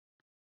happened.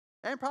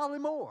 And probably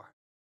more.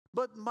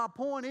 But my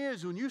point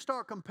is, when you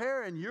start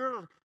comparing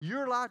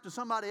your life to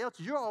somebody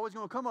else's, you're always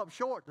going to come up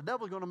short. The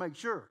devil's going to make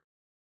sure.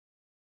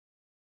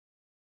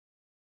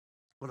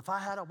 But if I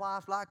had a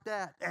wife like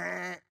that,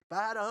 if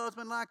I had a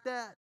husband like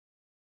that,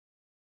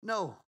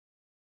 no.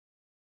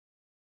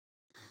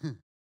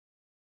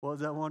 What was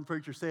that one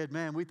preacher said?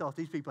 Man, we thought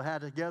these people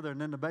had it together,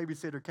 and then the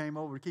babysitter came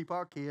over to keep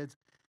our kids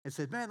and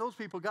said, man, those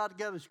people got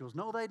together. She goes,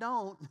 no, they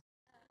don't.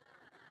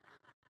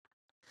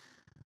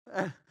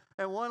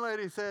 And one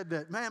lady said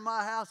that, man,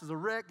 my house is a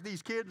wreck.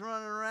 These kids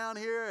running around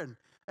here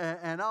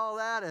and all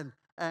that.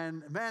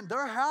 And man,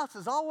 their house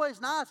is always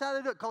nice. How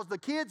they do it? Because the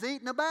kids eat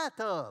in the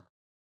bathtub.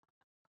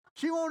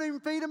 She won't even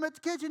feed them at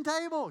the kitchen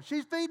table.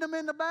 She's feeding them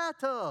in the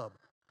bathtub.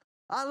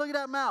 I look at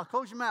that mouth.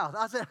 Close your mouth.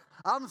 I said,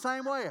 I'm the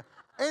same way.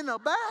 In the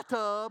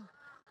bathtub?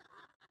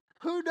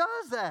 Who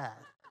does that?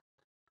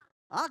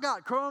 I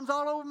got crumbs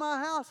all over my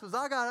house because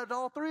I got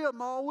all 3 of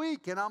them all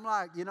week. And I'm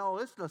like,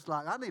 it's just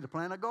like I need to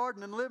plant a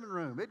garden in the living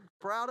room. It's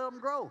proud of them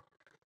grow.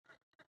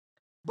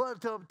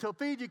 But to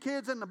feed your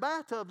kids in the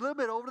bathtub, a little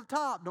bit over the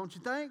top, don't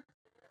you think?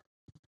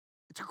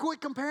 To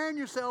quit comparing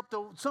yourself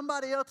to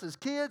somebody else's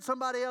kids,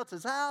 somebody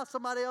else's house,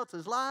 somebody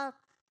else's life.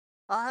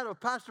 I had a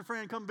pastor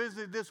friend come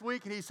visit this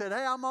week, and he said,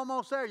 hey, I'm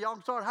almost there. Y'all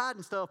can start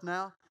hiding stuff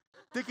now.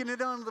 Sticking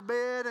it under the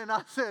bed. And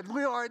I said,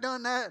 we already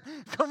done that.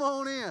 Come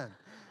on in.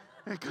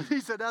 Because he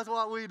said, that's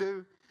what we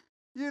do.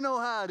 You know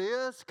how it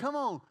is. Come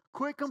on.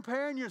 Quit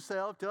comparing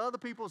yourself to other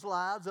people's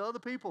lives, to other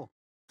people.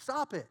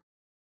 Stop it.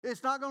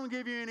 It's not going to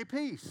give you any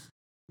peace.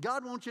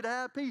 God wants you to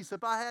have peace.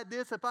 If I had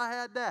this, if I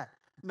had that.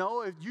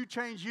 No, if you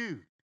change you.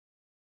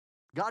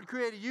 God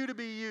created you to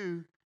be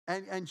you,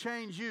 and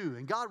change you.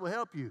 And God will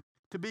help you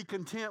to be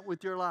content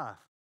with your life.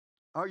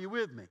 Are you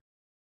with me?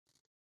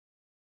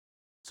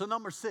 So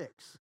number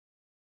 6,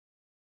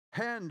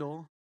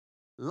 handle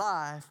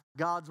life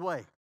God's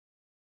way.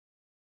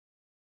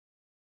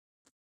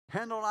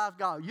 Handle life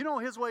God. You know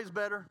His way is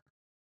better.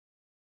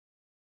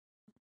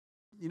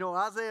 You know,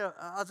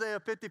 Isaiah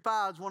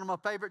 55 is one of my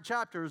favorite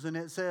chapters, and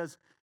it says,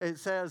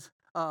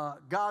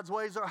 God's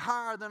ways are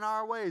higher than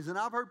our ways. And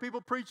I've heard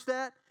people preach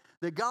that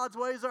God's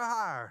ways are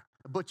higher,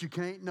 but you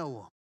can't know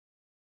them.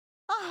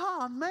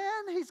 Oh,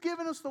 man, He's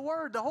given us the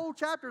word. The whole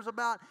chapter is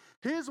about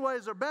His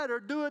ways are better.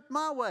 Do it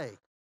my way.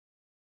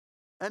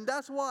 And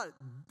that's what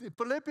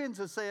Philippians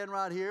is saying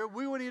right here.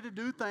 We need to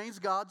do things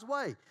God's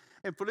way.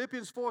 And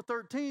Philippians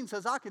 4:13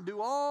 says, I can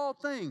do all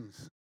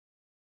things.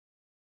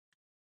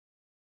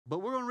 But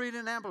we're going to read it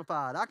in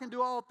Amplified. I can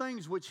do all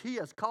things which He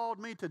has called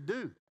me to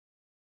do.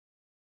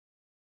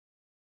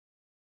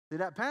 See,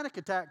 that panic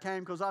attack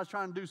came because I was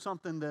trying to do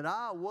something that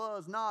I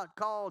was not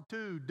called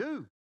to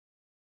do.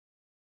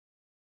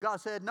 God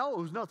said, no,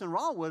 there's nothing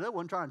wrong with it. I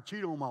wasn't trying to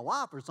cheat on my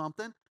wife or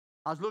something.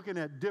 I was looking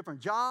at different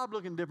job,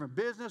 looking at different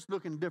business,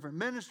 looking at different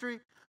ministry,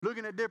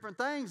 looking at different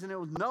things, and it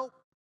was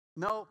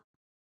nope,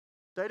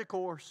 stay the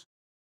course.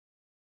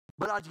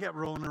 But I just kept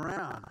rolling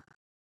around.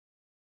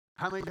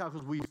 How many times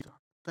was we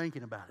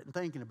thinking about it and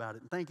thinking about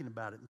it and thinking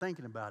about it and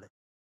thinking about it?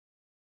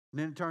 And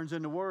then it turns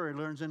into worry,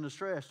 turns into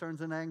stress, turns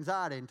into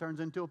anxiety, and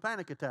turns into a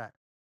panic attack.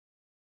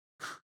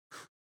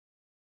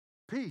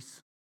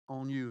 Peace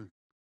on you.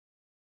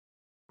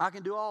 I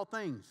can do all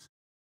things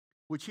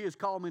which He has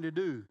called me to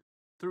do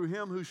through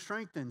Him who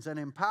strengthens and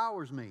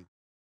empowers me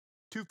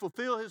to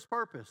fulfill His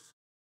purpose.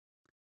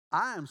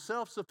 I am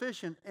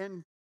self-sufficient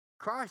in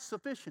Christ's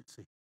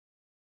sufficiency.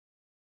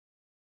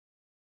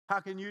 How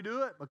can you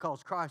do it?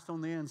 Because Christ's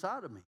on the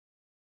inside of me.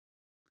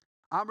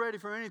 I'm ready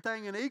for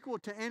anything and equal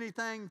to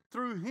anything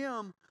through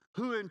Him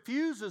who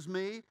infuses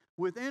me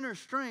with inner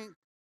strength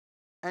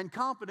and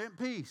confident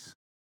peace.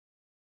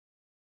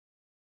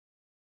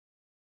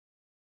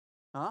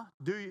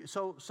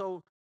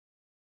 So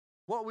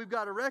what we've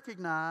got to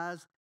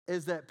recognize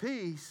is that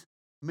peace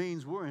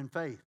means we're in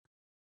faith.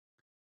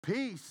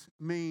 Peace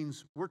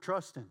means we're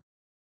trusting.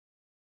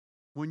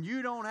 When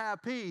you don't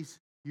have peace,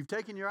 you've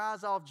taken your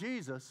eyes off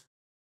Jesus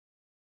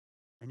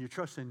and you're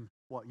trusting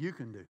what you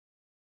can do.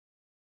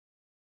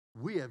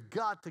 We have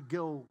got to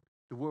go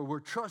to where we're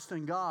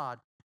trusting God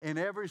in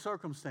every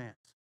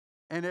circumstance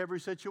and every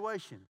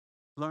situation.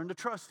 Learn to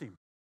trust Him.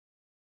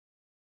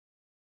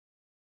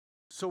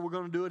 So we're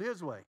going to do it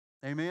His way.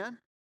 Amen?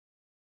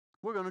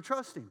 We're going to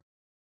trust Him.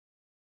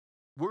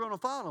 We're going to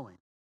follow Him.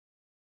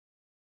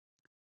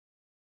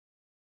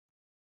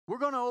 We're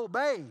going to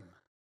obey Him.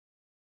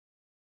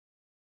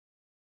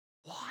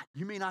 What?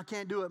 You mean I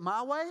can't do it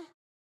my way?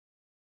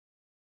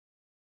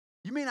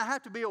 You mean I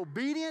have to be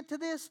obedient to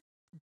this,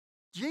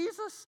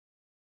 Jesus?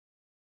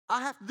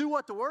 I have to do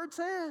what the Word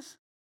says?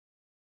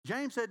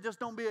 James said, just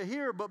don't be a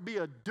hearer, but be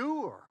a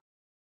doer.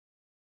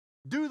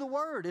 Do the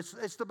Word.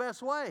 It's the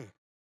best way.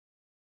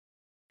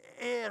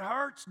 It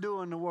hurts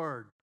doing the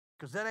Word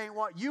because that ain't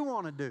what you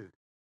want to do.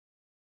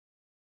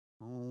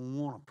 I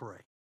want to pray.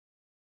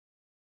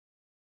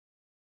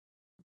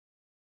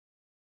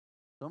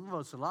 Some of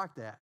us are like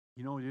that.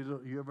 You know,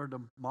 you ever heard the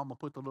mama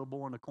put the little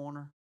boy in the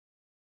corner?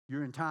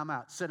 You're in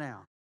timeout. Sit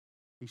down.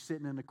 He's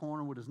sitting in the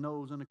corner with his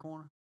nose in the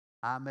corner.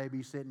 I may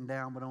be sitting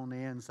down, but on the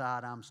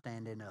inside, I'm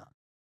standing up.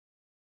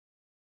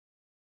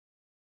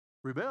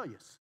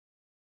 Rebellious.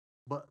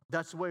 But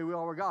that's the way we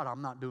all are God.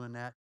 I'm not doing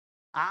that.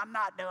 I'm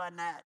not doing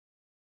that.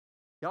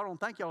 Y'all don't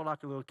think y'all are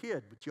like a little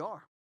kid, but you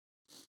are.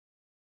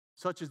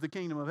 Such is the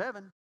kingdom of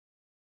heaven.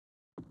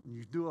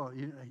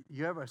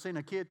 You ever seen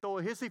a kid throw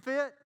a hissy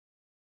fit?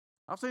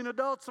 I've seen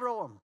adults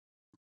throw them.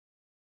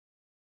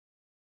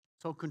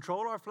 So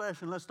control our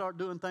flesh and let's start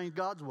doing things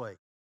God's way.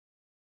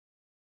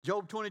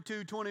 Job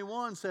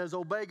 22:21 says,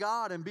 obey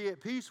God and be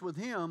at peace with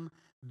Him.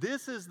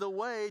 This is the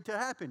way to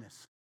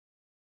happiness.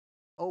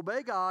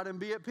 Obey God and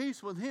be at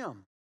peace with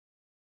Him.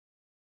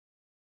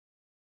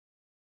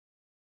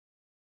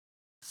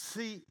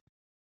 See,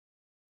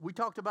 we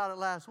talked about it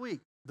last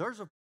week. There's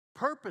a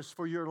purpose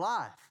for your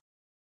life.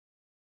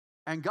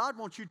 And God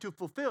wants you to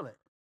fulfill it.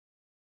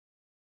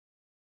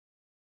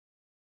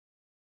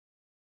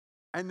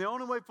 And the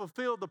only way to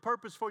fulfill the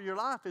purpose for your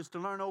life is to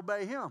learn to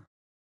obey Him.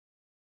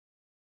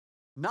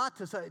 Not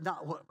to say,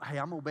 hey,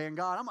 I'm obeying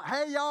God.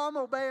 Hey, y'all, I'm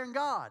obeying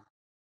God.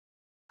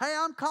 Hey,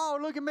 I'm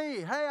called. Look at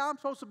me. Hey, I'm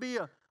supposed to be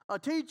a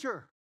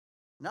teacher.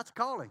 And that's a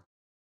calling.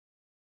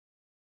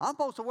 I'm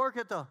supposed to work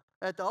at the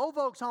old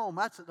folks' home.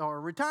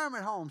 Or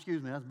retirement home.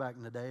 Excuse me. That's back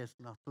in the day. It's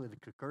not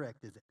politically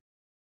correct, is it?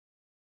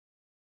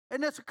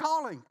 And it's a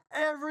calling.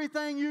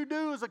 Everything you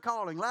do is a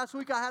calling. Last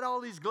week I had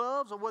all these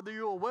gloves, or whether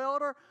you're a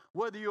welder,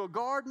 whether you're a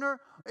gardener,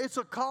 it's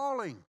a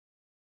calling.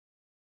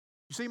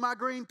 You see my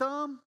green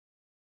thumb?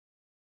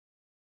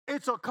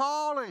 It's a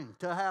calling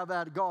to have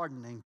that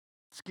gardening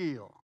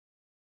skill.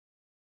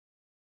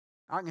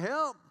 I can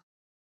help.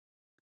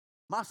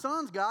 My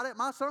son's got it.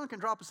 My son can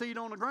drop a seed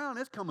on the ground.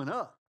 It's coming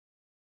up.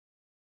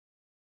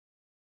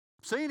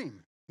 Seen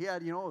him. He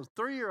had, a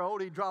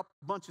 3-year-old. He dropped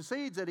a bunch of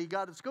seeds that he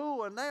got at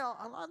school, and they're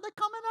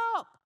coming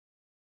up.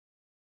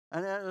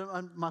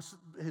 And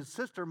his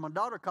sister, my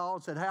daughter, called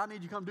and said, "Hey, I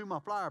need you to come do my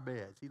flower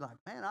beds." He's like,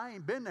 "Man, I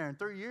ain't been there in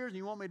 3 years, and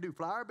you want me to do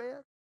flower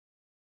beds?"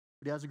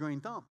 But he has a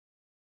green thumb.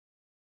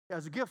 He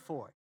has a gift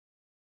for it.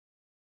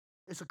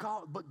 It's a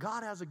call, but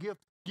God has a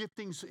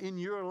giftings in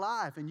your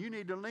life, and you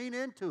need to lean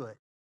into it.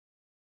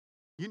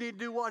 You need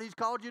to do what He's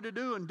called you to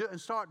do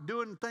and start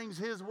doing things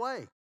His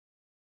way,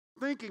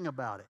 thinking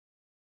about it.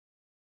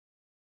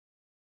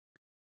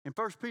 In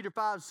 1 Peter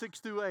 5, 6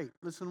 through 8,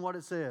 listen to what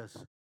it says.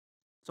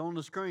 It's on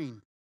the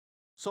screen.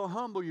 "So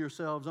humble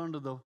yourselves under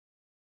the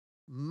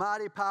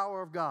mighty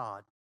power of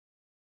God."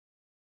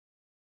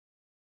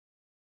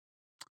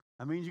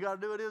 That means you got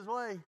to do it His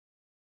way.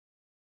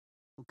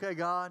 Okay,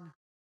 God,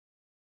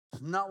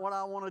 it's not what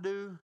I want to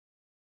do,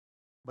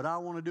 but I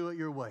want to do it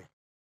your way.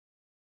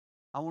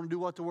 I want to do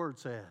what the Word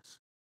says.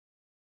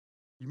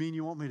 You mean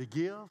you want me to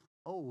give?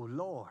 Oh,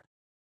 Lord.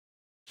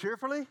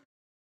 Cheerfully?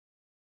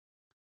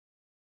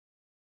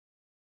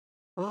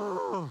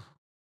 Oh.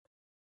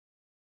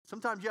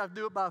 Sometimes you have to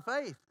do it by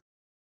faith.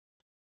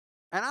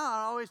 And I'm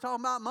not always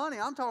talking about money.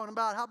 I'm talking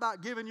about, how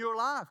about giving your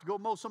life to go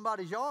mow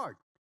somebody's yard?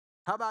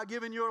 How about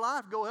giving your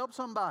life to go help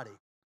somebody?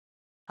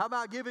 How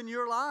about giving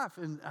your life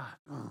and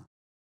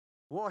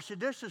wash your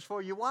dishes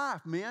for your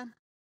wife, men?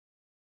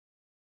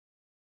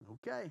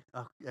 Okay.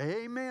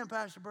 Amen,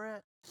 Pastor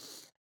Brett.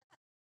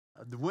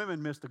 The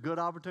women missed a good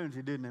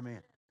opportunity, didn't they,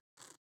 man?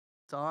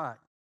 It's all right.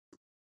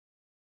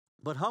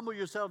 "But humble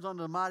yourselves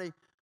under the mighty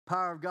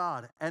power of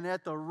God, and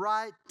at the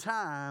right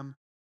time,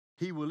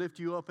 He will lift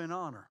you up in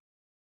honor."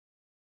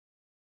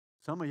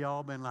 Some of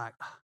y'all been like,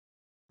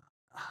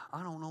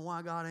 "I don't know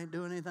why God ain't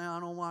doing anything. I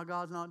don't know why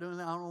God's not doing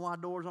anything. I don't know why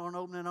doors aren't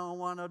opening. I don't know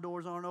why no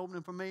doors aren't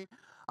opening for me.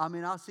 I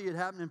mean, I see it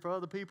happening for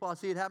other people. I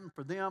see it happening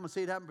for them. I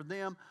see it happening for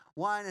them.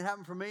 Why ain't it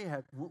happening for me?"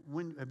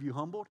 When have you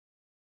humbled?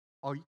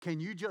 Or can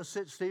you just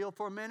sit still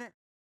for a minute?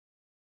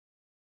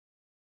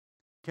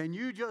 Can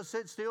you just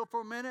sit still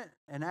for a minute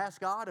and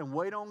ask God and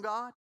wait on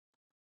God?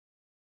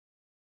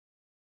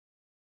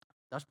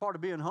 That's part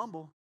of being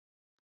humble.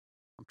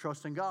 I'm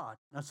trusting God.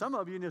 Now, some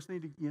of you just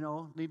need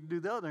to do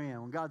the other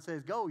end. When God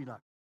says go, you're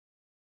like,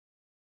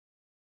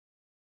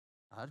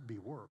 "That'd be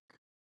work.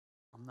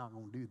 I'm not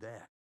going to do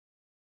that."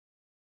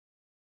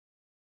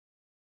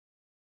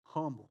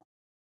 Humble.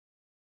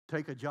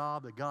 Take a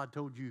job that God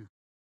told you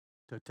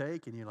to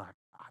take, and you're like,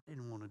 "I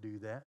didn't want to do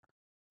that."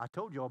 I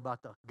told you all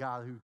about the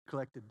guy who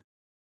collected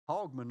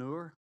hog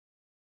manure,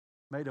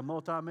 made a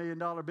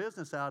multi-million-dollar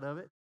business out of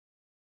it.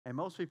 And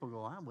most people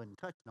go, "I wouldn't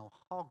touch no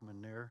hog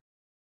manure."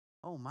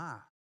 Oh,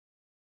 my.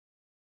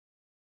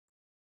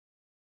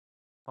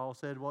 Paul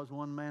said, "What's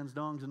one man's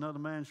dung's another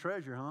man's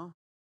treasure," huh?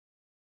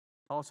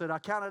 Paul said, "I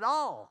count it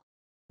all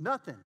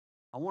nothing.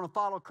 I want to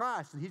follow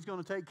Christ, and He's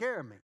going to take care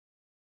of me."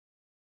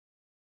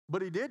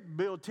 But he did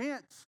build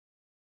tents.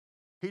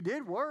 He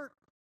did work.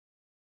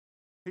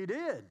 He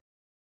did.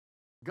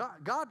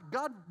 God,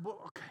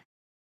 okay.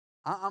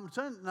 I'm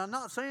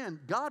not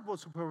saying God will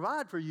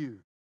provide for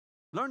you.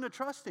 Learn to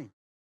trust Him.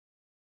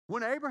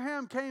 When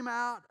Abraham came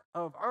out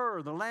of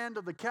Ur, the land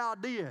of the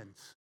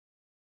Chaldeans,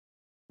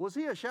 was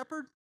he a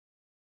shepherd?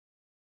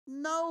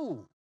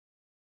 No.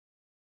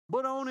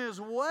 But on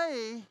his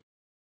way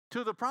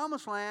to the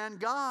promised land,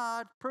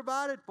 God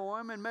provided for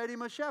him and made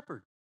him a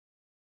shepherd.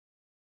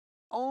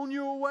 On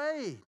your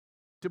way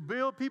to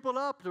build people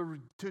up,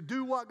 to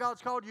do what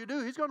God's called you to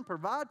do, He's going to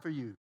provide for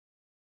you.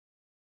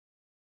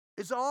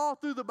 It's all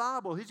through the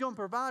Bible. He's going to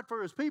provide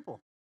for His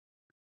people.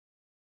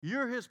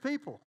 You're His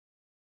people.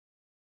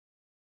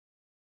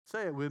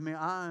 Say it with me.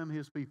 I am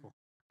His people.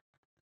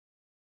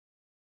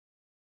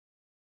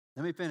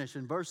 Let me finish.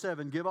 In verse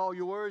 7, "Give all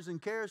your worries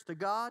and cares to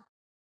God,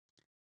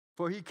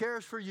 for He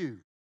cares for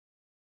you."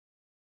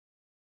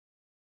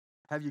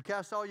 Have you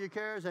cast all your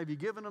cares? Have you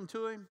given them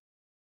to Him?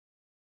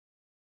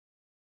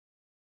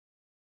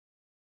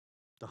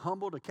 The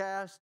humble to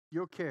cast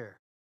your care.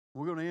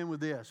 We're going to end with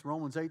this.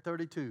 Romans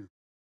 8:32.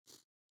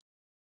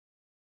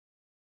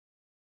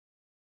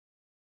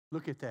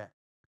 Look at that.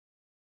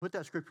 Put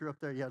that scripture up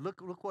there. Yeah,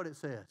 look what it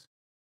says.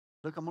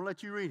 Look, I'm going to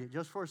let you read it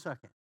just for a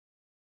second.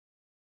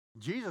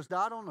 Jesus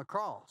died on the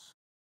cross.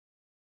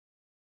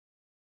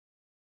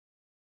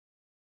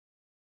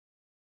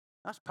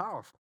 That's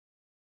powerful.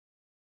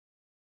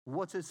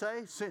 What's it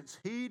say? "Since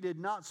He did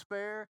not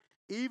spare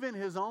even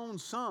His own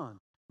Son,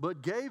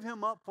 but gave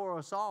Him up for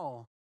us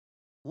all,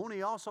 won't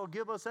He also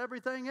give us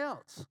everything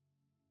else?"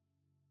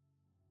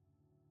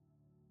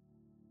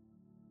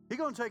 He's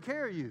going to take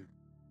care of you.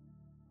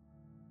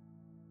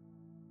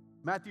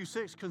 Matthew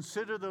 6,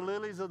 "Consider the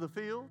lilies of the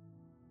field.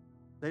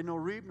 They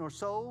nor reap nor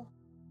sow.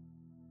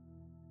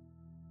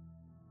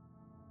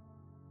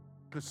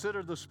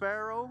 Consider the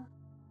sparrow.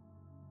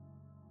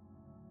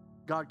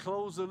 God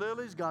clothes the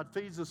lilies. God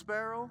feeds the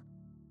sparrow.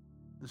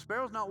 The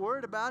sparrow's not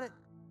worried about it,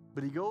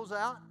 but he goes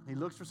out, he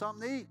looks for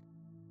something to eat.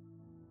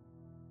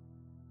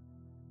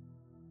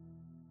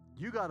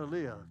 You got to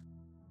live.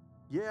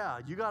 Yeah,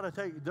 you got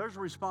to there's a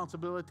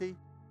responsibility.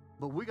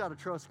 But we got to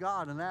trust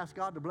God and ask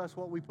God to bless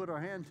what we put our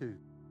hand to.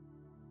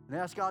 And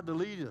ask God to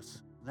lead us.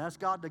 And ask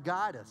God to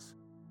guide us.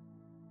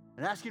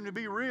 And ask Him to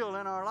be real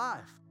in our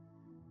life.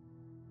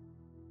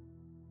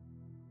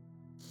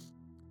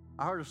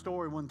 I heard a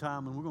story one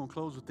time, and we're going to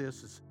close with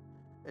this.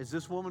 As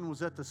this woman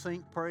was at the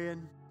sink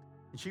praying,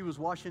 and she was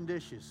washing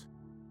dishes.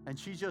 And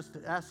she's just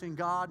asking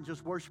God and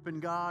just worshiping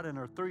God. And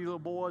her 3 little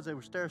boys, they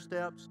were stair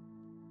steps.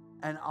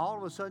 And all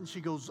of a sudden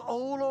she goes,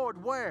 "Oh,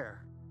 Lord,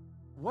 where?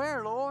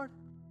 Where, Lord?"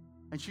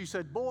 And she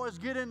said, "Boys,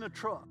 get in the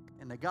truck."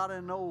 And they got in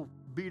an old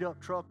beat-up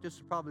truck. This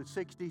is probably the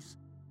 60s.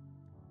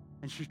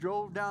 And she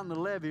drove down the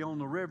levee on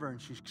the river,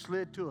 and she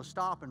slid to a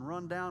stop and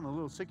run down. A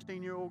little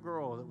 16-year-old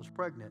girl that was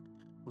pregnant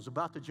was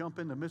about to jump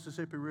in the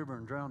Mississippi River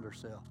and drown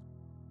herself.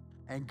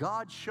 And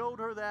God showed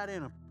her that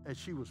as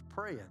she was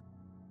praying.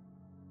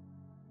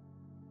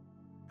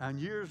 And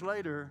years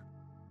later,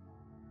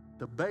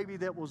 the baby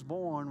that was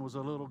born was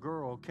a little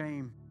girl,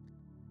 came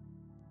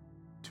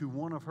to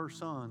one of her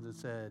sons and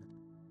said,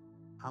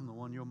 "I'm the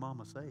one your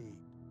mama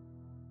saved.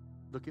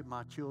 Look at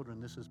my children.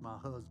 This is my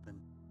husband."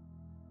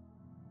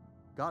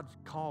 God's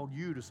called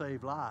you to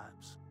save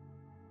lives.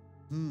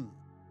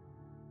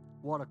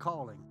 What a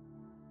calling.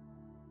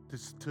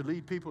 To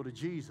lead people to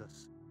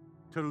Jesus.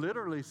 To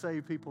literally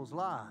save people's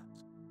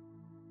lives.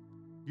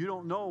 You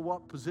don't know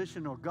what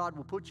position or God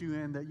will put you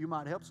in that you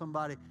might help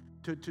somebody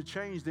to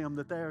change them,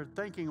 that they're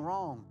thinking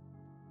wrong,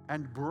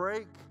 and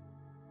break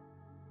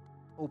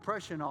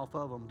oppression off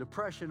of them,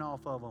 depression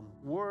off of them,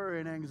 worry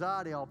and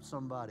anxiety off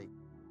somebody.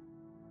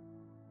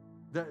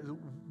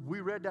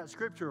 We read that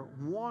scripture,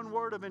 one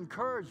word of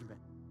encouragement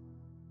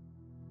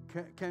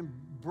can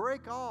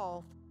break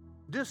off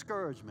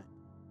discouragement.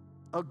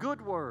 A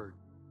good word.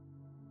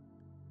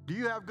 Do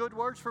you have good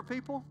words for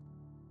people?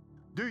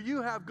 Do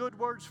you have good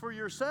words for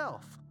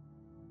yourself?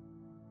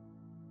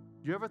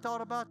 You ever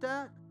thought about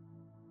that?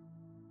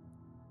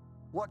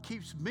 What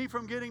keeps me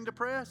from getting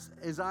depressed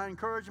is I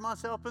encourage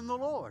myself in the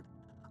Lord.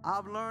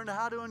 I've learned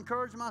how to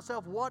encourage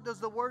myself. What does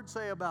the Word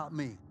say about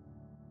me?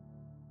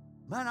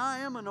 Man, I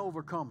am an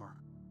overcomer.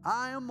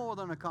 I am more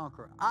than a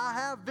conqueror. I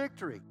have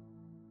victory.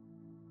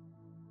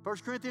 1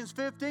 Corinthians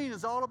 15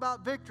 is all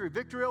about victory.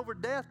 Victory over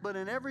death, but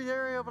in every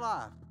area of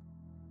life,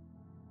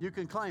 you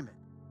can claim it.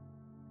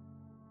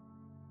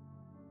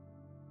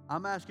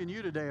 I'm asking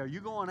you today, are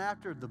you going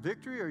after the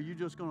victory, or are you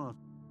just going to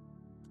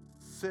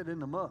sit in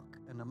the muck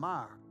and the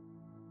mire?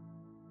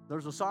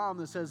 There's a psalm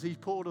that says He's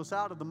pulled us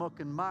out of the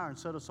muck and mire and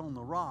set us on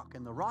the rock,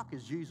 and the rock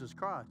is Jesus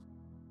Christ.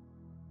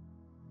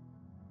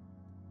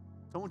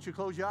 So I want you to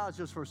close your eyes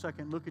just for a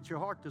second. Look at your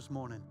heart this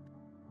morning.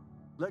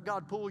 Let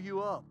God pull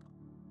you up.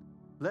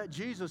 Let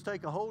Jesus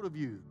take a hold of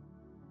you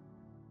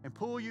and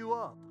pull you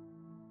up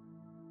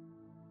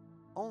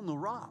on the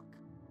rock.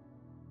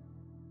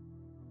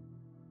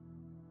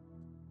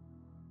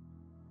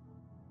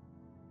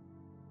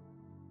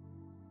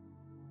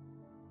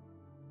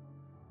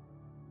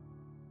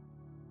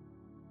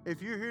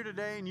 If you're here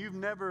today and you've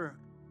never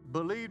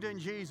believed in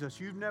Jesus,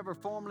 you've never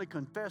formally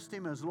confessed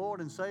Him as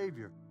Lord and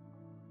Savior,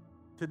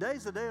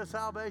 today's the day of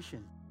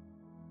salvation.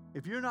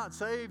 If you're not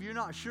saved, you're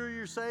not sure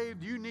you're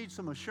saved, you need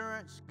some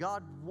assurance.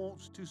 God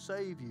wants to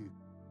save you.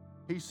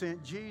 He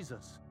sent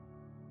Jesus.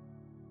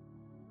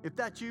 If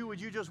that's you, would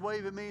you just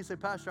wave at me and say,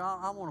 "Pastor,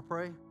 I want to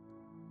pray.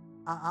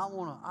 I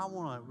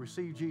want to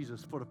receive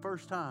Jesus for the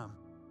first time."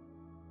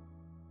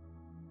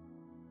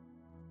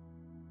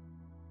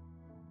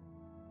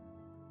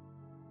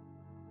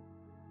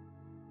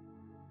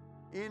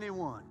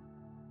 Anyone?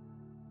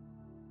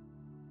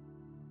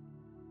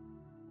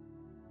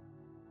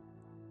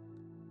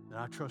 And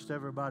I trust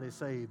everybody's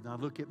saved. Now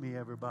look at me,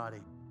 everybody.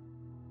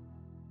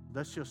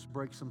 Let's just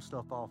break some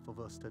stuff off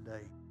of us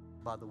today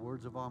by the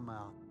words of our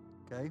mouth,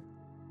 okay?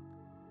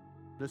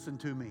 Listen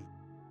to me.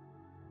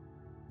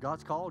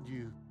 God's called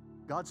you.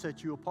 God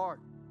set you apart.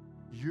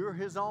 You're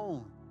His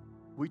own.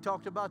 We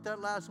talked about that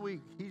last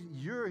week.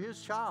 You're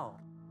His child.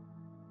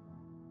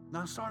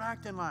 Now start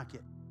acting like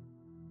it.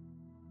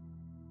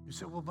 You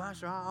say, "Well,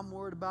 Pastor, I'm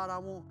worried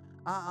about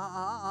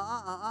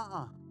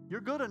You're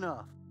good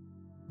enough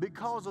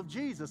because of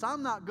Jesus.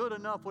 I'm not good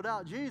enough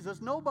without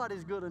Jesus.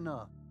 Nobody's good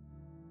enough.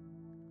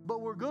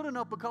 But we're good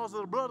enough because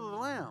of the blood of the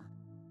Lamb.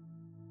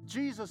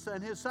 Jesus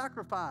and His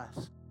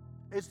sacrifice.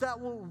 It's that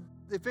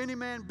if any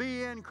man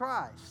be in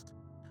Christ.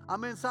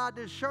 I'm inside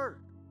this shirt.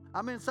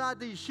 I'm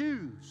inside these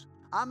shoes.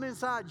 I'm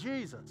inside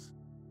Jesus.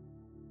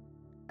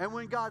 And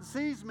when God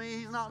sees me,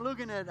 He's not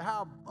looking at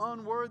how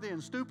unworthy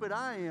and stupid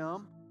I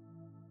am.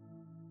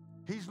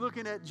 He's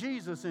looking at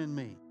Jesus in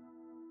me.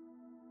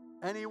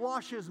 And He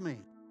washes me.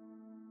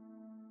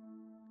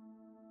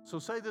 So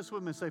say this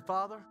with me. Say,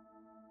 "Father,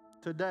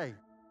 today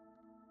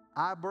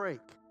I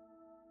break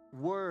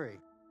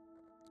worry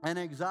and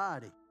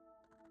anxiety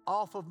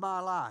off of my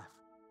life.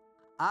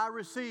 I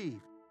receive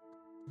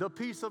the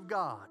peace of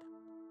God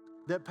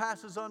that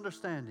passes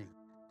understanding.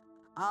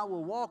 I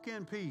will walk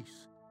in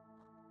peace.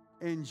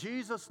 In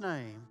Jesus'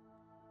 name,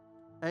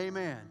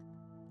 amen."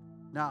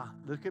 Now,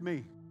 look at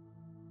me.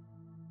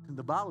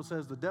 The Bible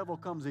says the devil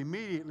comes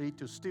immediately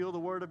to steal the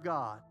word of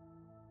God.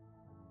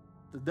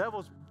 The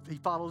devil, he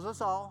follows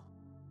us all.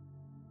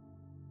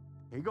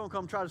 He's going to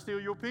come try to steal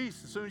your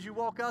peace as soon as you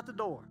walk out the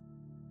door.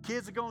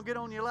 Kids are going to get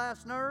on your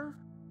last nerve.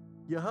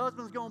 Your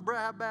husband's going to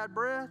have bad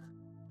breath.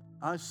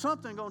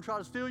 Something's going to try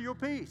to steal your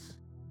peace.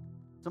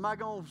 Somebody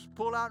going to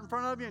pull out in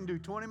front of you and do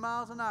 20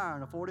 miles an hour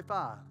in a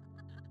 45.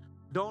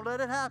 Don't let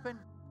it happen.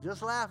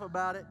 Just laugh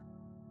about it.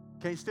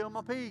 Can't steal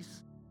my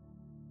peace.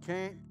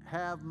 Can't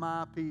have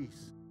my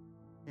peace.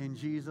 In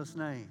Jesus'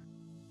 name,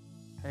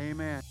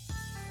 amen.